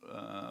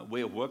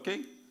way of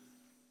working,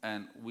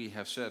 and we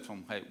have said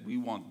from, hey, we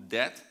want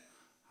that.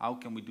 How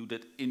can we do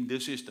that in the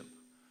system?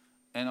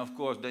 And of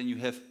course, then you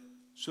have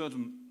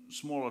certain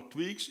smaller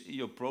tweaks in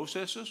your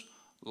processes,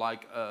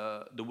 like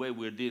the way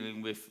we're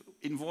dealing with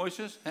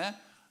invoices,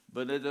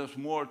 but it is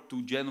more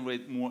to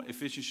generate more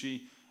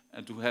efficiency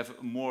and to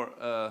have more,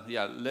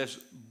 less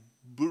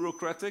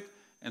bureaucratic,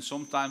 and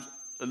sometimes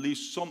at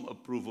least some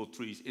approval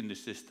trees in the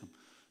system.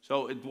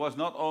 So it was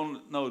not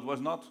only, no, it was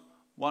not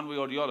one way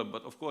or the other,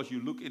 but of course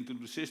you look into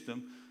the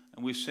system,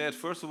 and we said,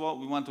 first of all,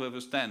 we want to have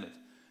a standard,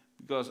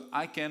 because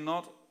I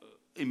cannot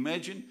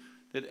imagine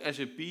that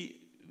SAP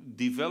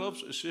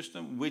develops a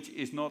system which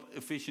is not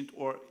efficient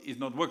or is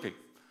not working.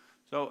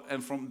 So,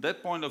 and from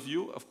that point of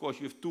view, of course,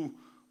 you have two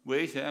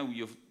ways. You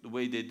have the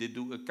way they did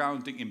do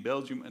accounting in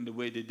Belgium and the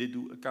way they did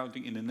do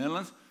accounting in the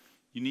Netherlands.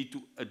 You need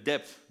to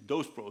adapt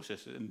those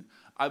processes. And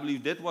I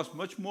believe that was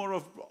much more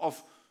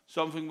of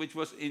something which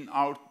was in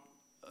our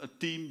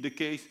team the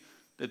case,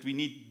 that we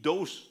need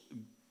those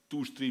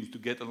two streams to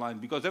get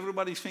aligned, because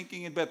everybody's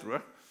thinking it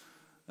better.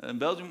 In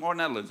Belgium or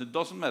Netherlands, it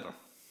doesn't matter.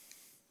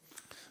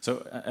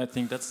 So I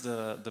think that's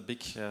the big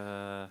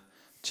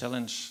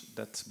challenge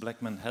that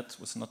Bleckmann had,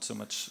 was not so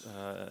much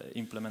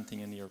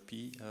implementing an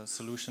ERP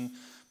solution,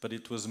 but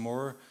it was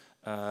more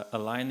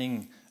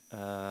aligning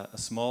a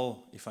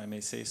small, if I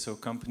may say so,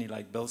 company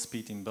like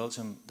Belspeed in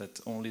Belgium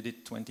that only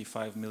did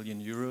 25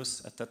 million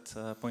euros at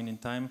that point in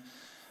time,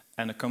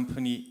 and a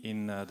company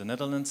in the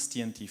Netherlands,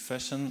 TNT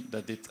Fashion,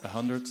 that did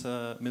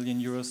 100 million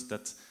euros,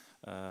 that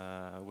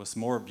was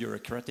more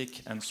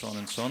bureaucratic, and so on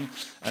and so on.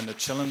 And the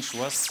challenge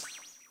was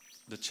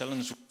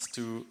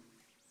to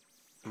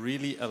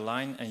really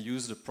align and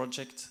use the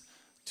project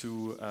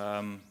to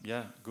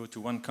go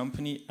to one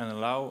company and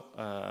allow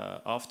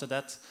after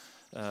that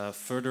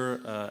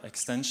further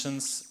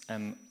extensions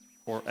and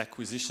or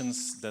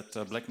acquisitions that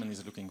Bleckmann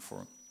is looking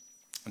for.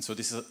 And so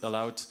this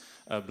allowed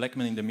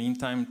Bleckmann in the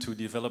meantime to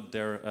develop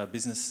their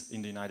business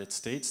in the United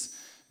States,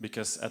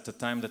 because at the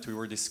time that we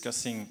were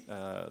discussing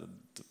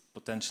the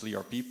potential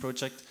ERP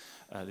project,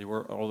 they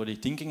were already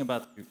thinking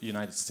about the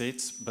United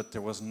States, but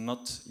there was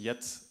not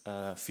yet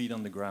feet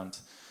on the ground.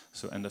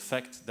 So, and the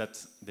fact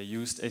that they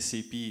used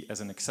SAP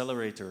as an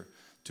accelerator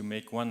to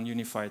make one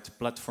unified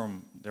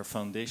platform, their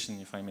foundation,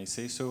 if I may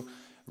say so,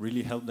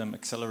 really helped them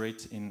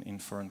accelerate in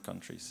foreign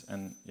countries.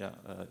 And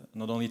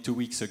not only 2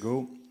 weeks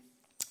ago,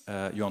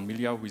 Johan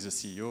Miljau, who is the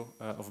CEO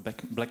of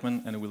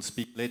Bleckmann, and who will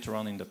speak later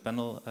on in the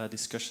panel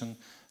discussion,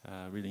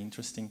 really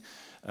interesting,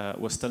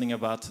 was telling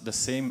about the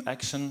same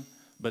action,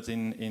 but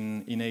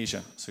in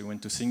Asia. So he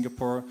went to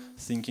Singapore,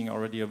 thinking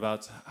already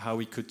about how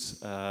we could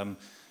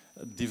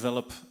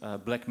develop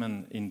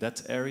Bleckmann in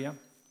that area.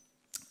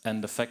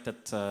 And the fact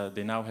that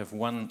they now have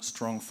one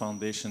strong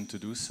foundation to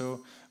do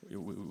so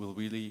will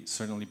really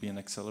certainly be an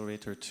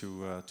accelerator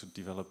to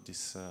develop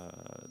this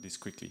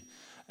quickly.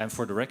 And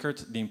for the record,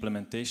 the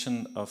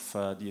implementation of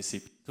the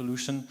SAP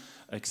solution,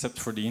 except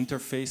for the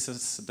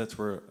interfaces that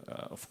were,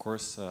 of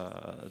course,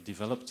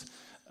 developed,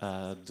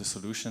 the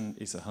solution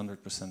is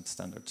 100%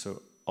 standard.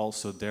 So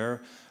also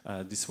there,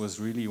 this was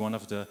really one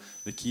of the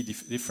key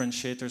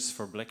differentiators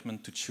for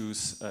Bleckmann to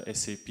choose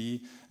SAP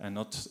and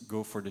not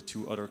go for the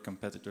two other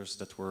competitors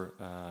that were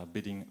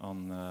bidding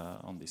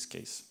on this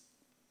case.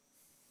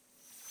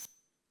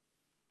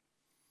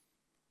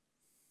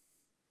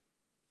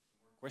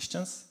 More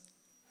questions?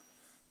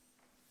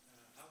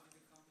 How did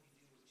the company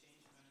deal with change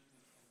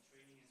management and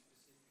training in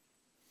specific?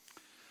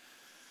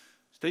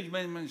 Stage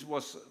management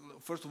was,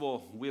 first of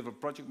all, we have a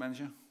project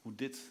manager who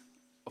did,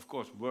 of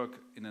course,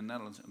 work in the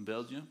Netherlands and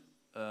Belgium,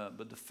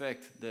 but the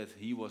fact that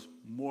he was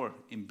more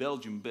in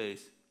Belgium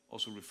based,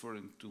 also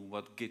referring to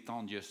what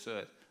Gaetan just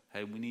said,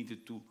 hey, we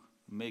needed to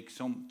make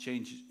some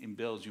changes in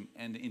Belgium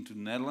and into the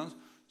Netherlands.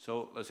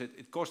 So I said,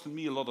 it costed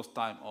me a lot of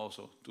time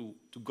also to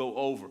go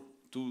over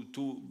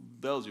to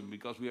Belgium,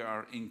 because we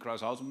are in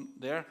Kruishausen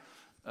there,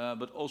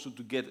 but also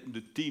to get the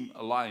team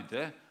aligned.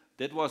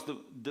 That was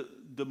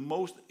the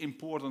most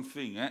important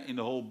thing in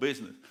the whole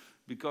business.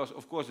 Because,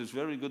 of course, it's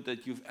very good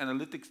that you have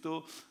analytics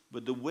tool,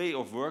 but the way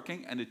of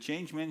working and the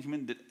change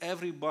management, that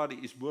everybody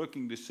is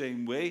working the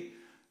same way,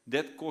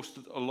 that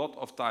costed a lot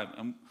of time.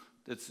 And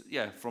that's,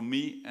 from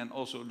me and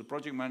also the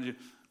project manager,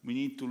 we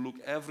need to look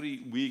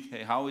every week,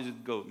 hey, how is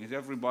it going? Is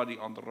everybody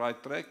on the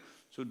right track?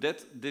 So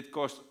that did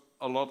cost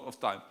a lot of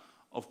time.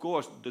 Of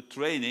course, the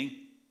training,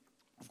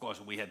 of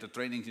course, we had the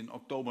trainings in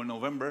October,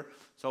 November,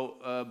 so,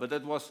 but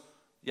that was,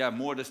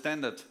 more the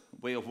standard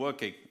way of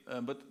working.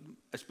 But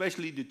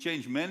especially the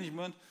change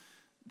management,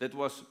 that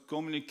was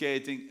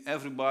communicating,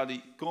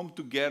 everybody come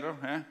together.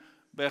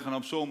 Bergen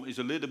op Zoom is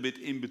a little bit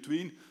in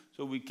between,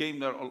 so we came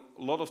there a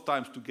lot of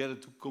times together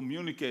to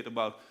communicate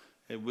about,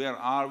 hey, where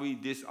are we?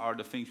 These are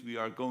the things we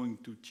are going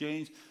to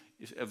change.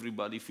 Is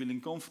everybody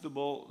feeling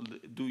comfortable?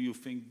 Do you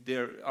think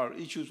there are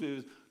issues with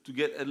it? To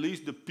get at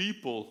least the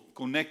people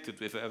connected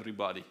with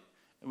everybody,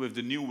 with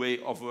the new way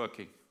of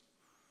working.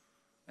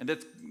 And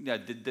that, yeah,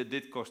 that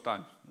did cost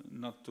time,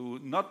 not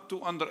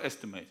to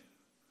underestimate.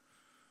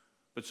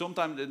 But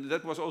sometimes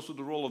that was also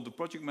the role of the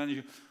project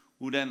manager,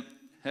 who then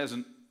has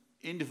an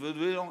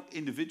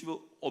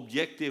individual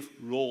objective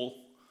role,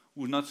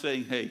 who's not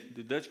saying, hey,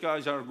 the Dutch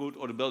guys are good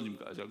or the Belgian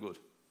guys are good.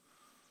 It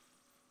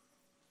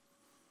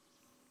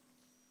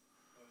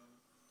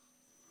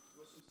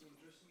was something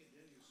interesting at the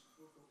end. You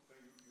spoke of,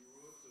 you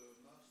wrote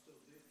master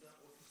data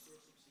officer,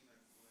 something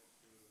like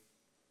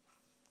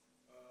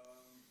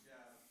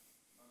yeah,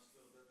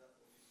 master data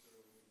officer.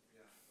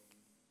 Yeah.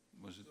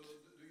 Was it? So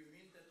do you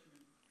mean that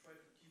you try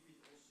to keep it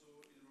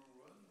also in the long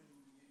run when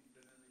you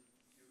implement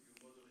your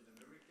model in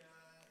America,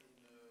 in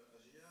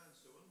Asia, and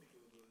so on?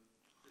 Because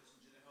that's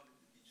in general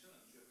the key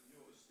challenge. You have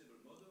a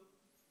stable model,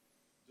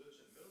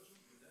 Dutch and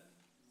Belgium, but then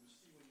you will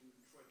see when you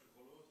try to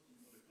roll out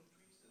in other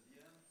countries, at the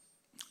end, it's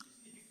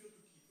difficult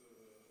to keep a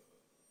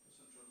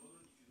central model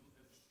if you don't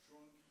have a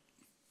strong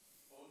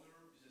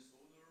owner, business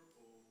owner,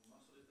 or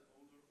master data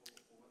owner,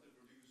 or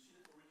whatever. Do you see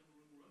that already in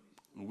the long run?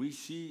 We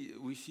see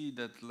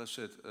that, let's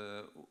say,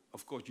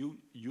 of course,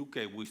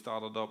 UK we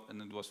started up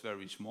and it was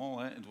very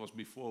small. It was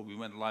before we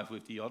went live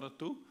with the other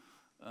two.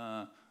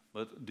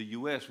 But the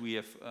US we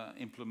have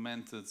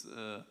implemented,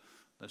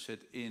 let's say,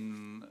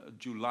 in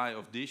July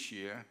of this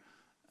year.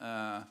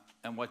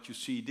 And what you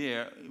see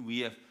there,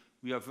 we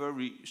are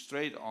very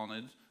straight on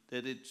it,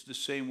 that it's the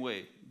same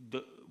way.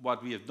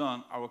 What we have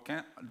done,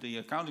 the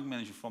accounting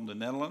manager from the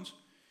Netherlands,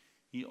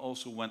 he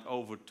also went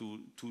over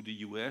to the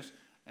US,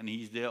 and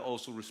he's there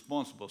also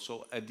responsible.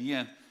 So at the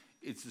end,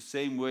 it's the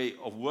same way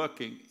of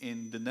working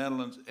in the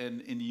Netherlands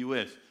and in the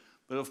US.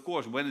 But of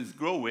course, when it's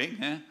growing,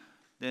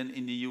 then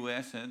in the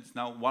US, it's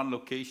now one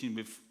location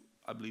with,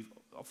 I believe,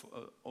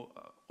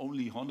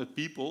 only 100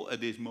 people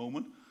at this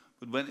moment.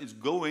 But when it's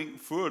going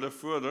further,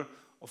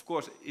 of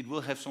course, it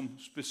will have some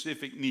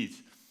specific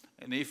needs.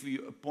 And if we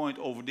appoint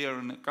over there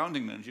an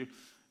accounting manager,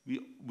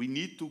 we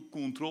need to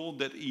control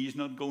that he is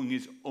not going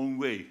his own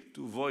way,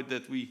 to avoid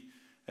that we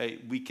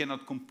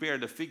cannot compare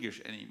the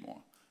figures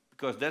anymore.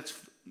 Because that's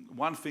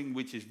one thing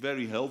which is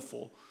very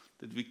helpful,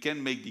 that we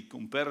can make the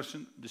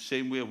comparison the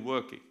same way of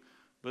working.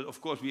 But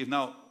of course, we have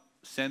now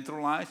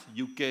centralized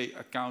UK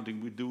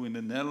accounting we do in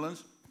the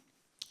Netherlands,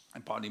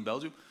 and partly in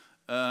Belgium,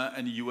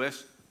 and the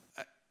US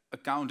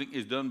accounting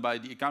is done by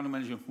the accounting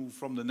manager who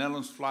from the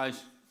Netherlands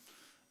flies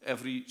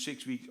every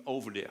 6 weeks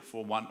over there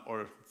for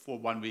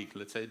 1 week,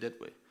 let's say it that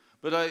way.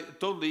 But I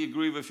totally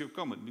agree with your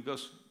comment,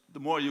 because the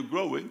more you're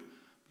growing,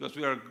 because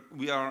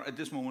we are at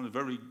this moment a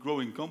very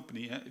growing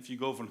company. If you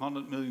go from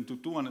 100 million to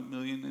 200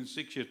 million in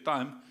 6 years'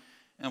 time,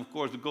 and of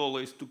course the goal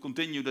is to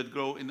continue that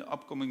growth in the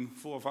upcoming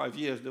 4 or 5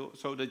 years,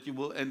 so that you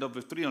will end up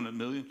with 300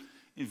 million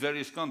in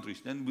various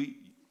countries. Then we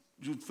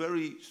should be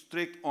very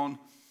strict on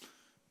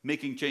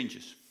making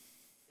changes.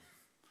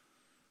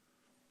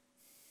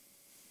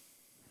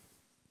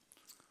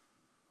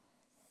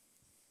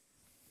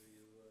 Do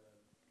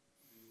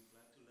you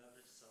plan to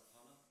leverage SAP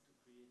HANA to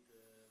create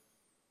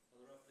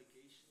other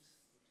applications?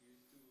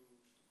 What do you do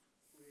to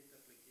create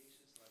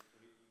applications, like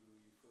really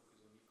you focus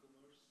on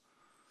e-commerce?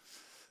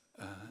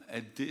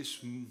 At this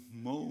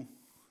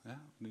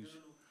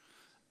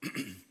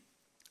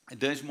at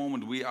this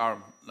moment we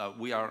are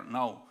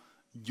now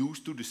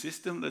used to the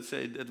system, let's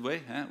say it that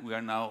way. We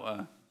are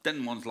now 10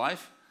 months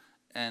live,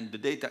 and the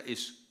data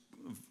is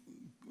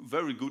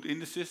very good in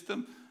the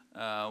system.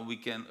 We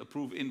can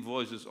approve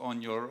invoices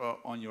on your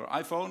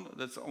iPhone.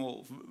 That's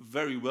all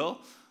very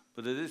well,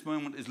 but at this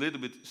moment it's a little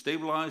bit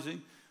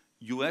stabilizing.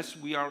 US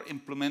we are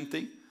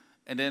implementing,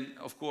 and then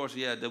of course,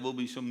 yeah, there will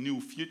be some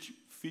new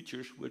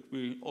features which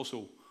we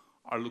also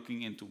are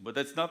looking into, but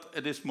that's not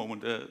at this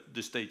moment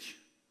the stage.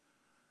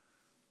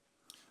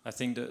 I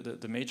think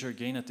the major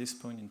gain at this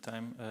point in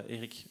time,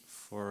 Erik,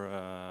 for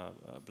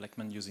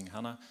Bleckmann using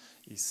HANA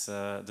is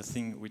the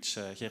thing which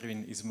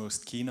Gerwin is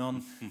most keen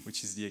on,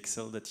 which is the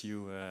Excel that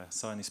you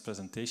saw in his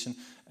presentation,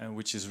 and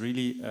which is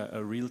really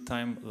a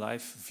real-time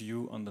live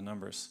view on the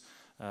numbers.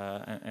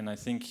 And I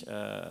think,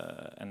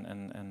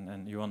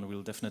 and Johan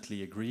will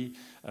definitely agree,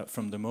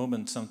 from the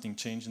moment something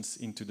changes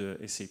into the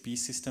SAP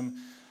system,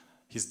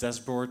 his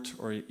dashboard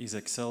or his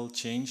Excel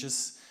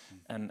changes.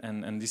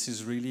 And this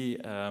is really,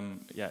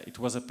 yeah, it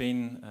was a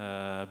pain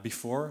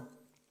before,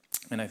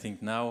 and I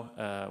think now,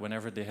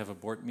 whenever they have a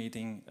board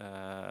meeting,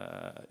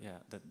 yeah,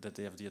 that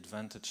they have the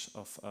advantage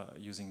of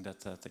using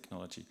that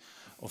technology.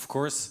 Of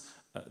course,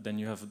 then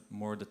you have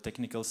more the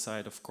technical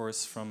side, of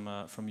course,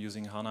 from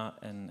using HANA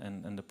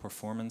and the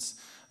performance.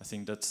 I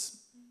think that's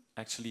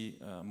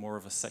actually more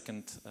of a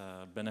second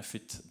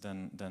benefit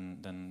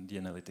than the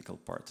analytical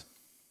part.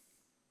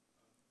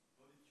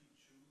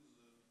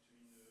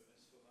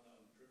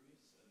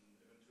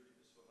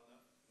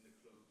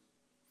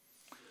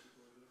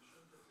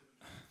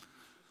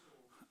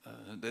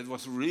 That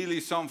was really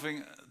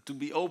something, to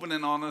be open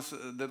and honest,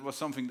 that was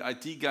something the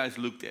IT guys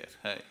looked at.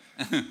 Hey,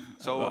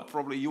 so Well,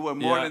 probably you were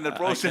more in the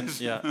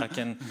process. I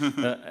can.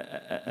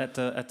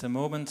 At the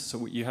moment,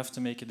 so you have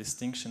to make a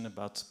distinction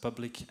about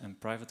public and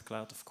private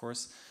cloud, of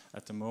course.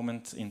 At the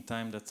moment in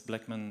time that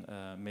Bleckmann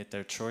made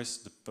their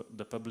choice,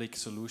 the public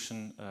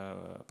solution,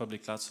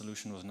 public cloud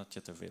solution, was not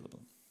yet available.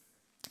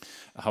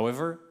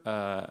 However,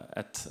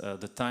 at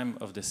the time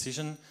of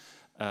decision,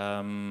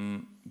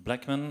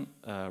 Bleckmann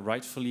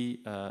rightfully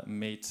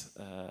made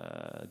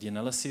the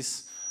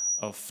analysis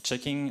of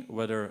checking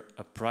whether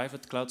a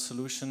private cloud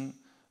solution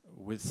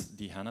with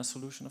the HANA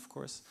solution, of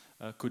course,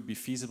 could be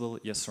feasible,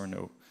 yes or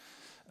no.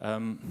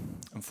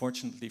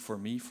 Unfortunately for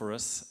me, for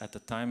us, at the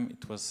time,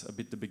 it was a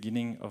bit the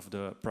beginning of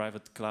the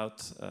private cloud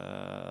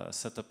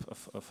setup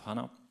of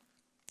HANA.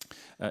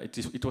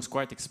 It was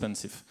quite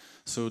expensive.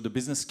 So the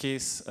business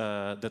case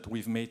that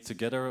we've made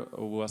together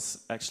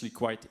was actually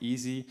quite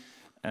easy,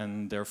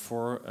 and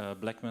therefore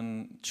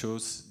Bleckmann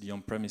chose the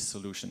on-premise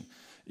solution.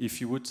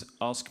 If you would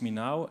ask me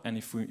now, and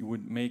if we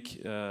would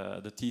make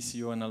the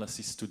TCO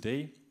analysis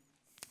today,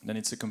 then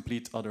it's a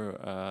complete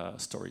other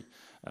story.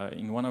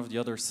 In one of the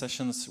other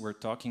sessions, we're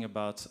talking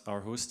about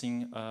our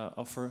hosting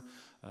offer.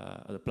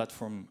 The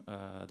platform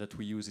that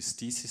we use is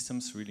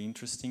T-Systems, really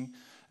interesting.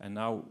 And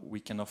now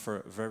we can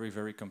offer very,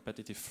 very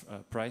competitive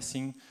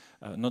pricing,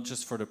 not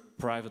just for the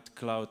private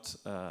cloud,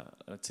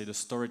 let's say the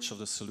storage of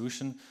the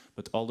solution,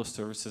 but all the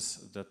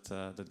services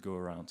that go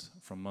around,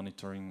 from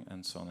monitoring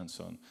and so on and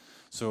so on.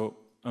 So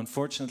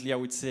unfortunately, I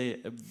would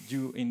say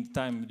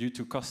due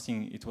to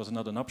costing, it was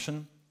not an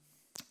option.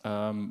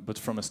 But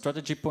from a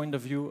strategy point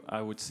of view,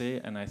 I would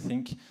say, and I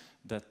think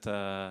that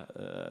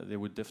they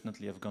would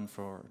definitely have gone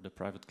for the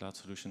private cloud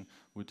solution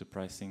would the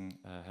pricing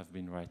have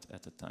been right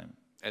at the time.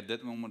 At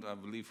that moment, I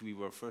believe we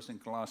were first in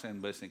class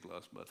and best in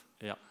class, but...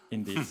 Yeah,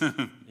 indeed,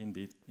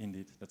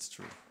 indeed, that's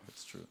true,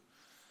 that's true.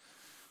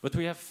 But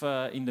we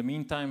have, in the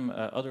meantime,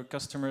 other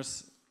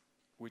customers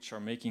which are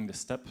making the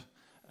step,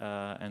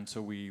 and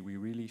so we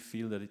really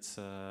feel that it's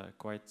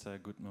quite a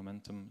good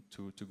momentum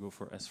to go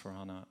for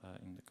S/4HANA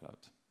in the cloud.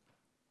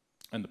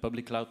 And the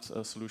public cloud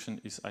solution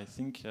is, I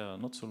think,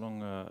 not so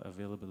long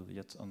available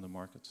yet on the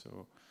market.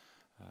 So,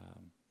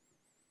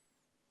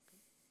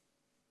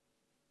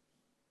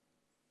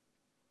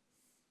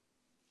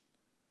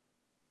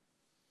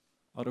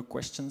 other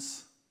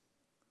questions?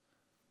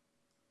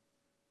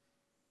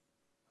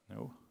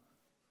 No?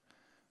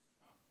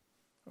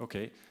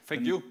 Okay.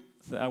 Thank you.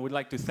 I would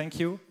like to thank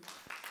you.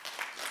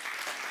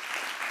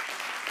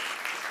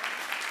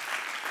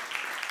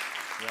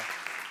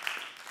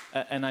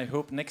 And I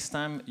hope next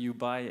time you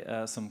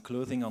buy some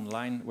clothing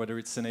online, whether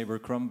it's an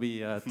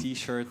Abercrombie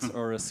t-shirt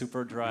or a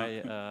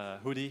Superdry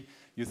hoodie,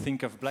 you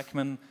think of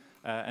Bleckmann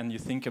and you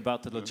think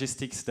about the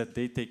logistics that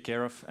they take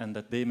care of and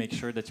that they make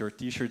sure that your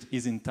t-shirt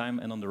is in time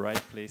and on the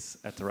right place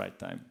at the right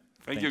time.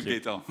 Thank you,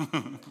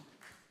 Gaetan.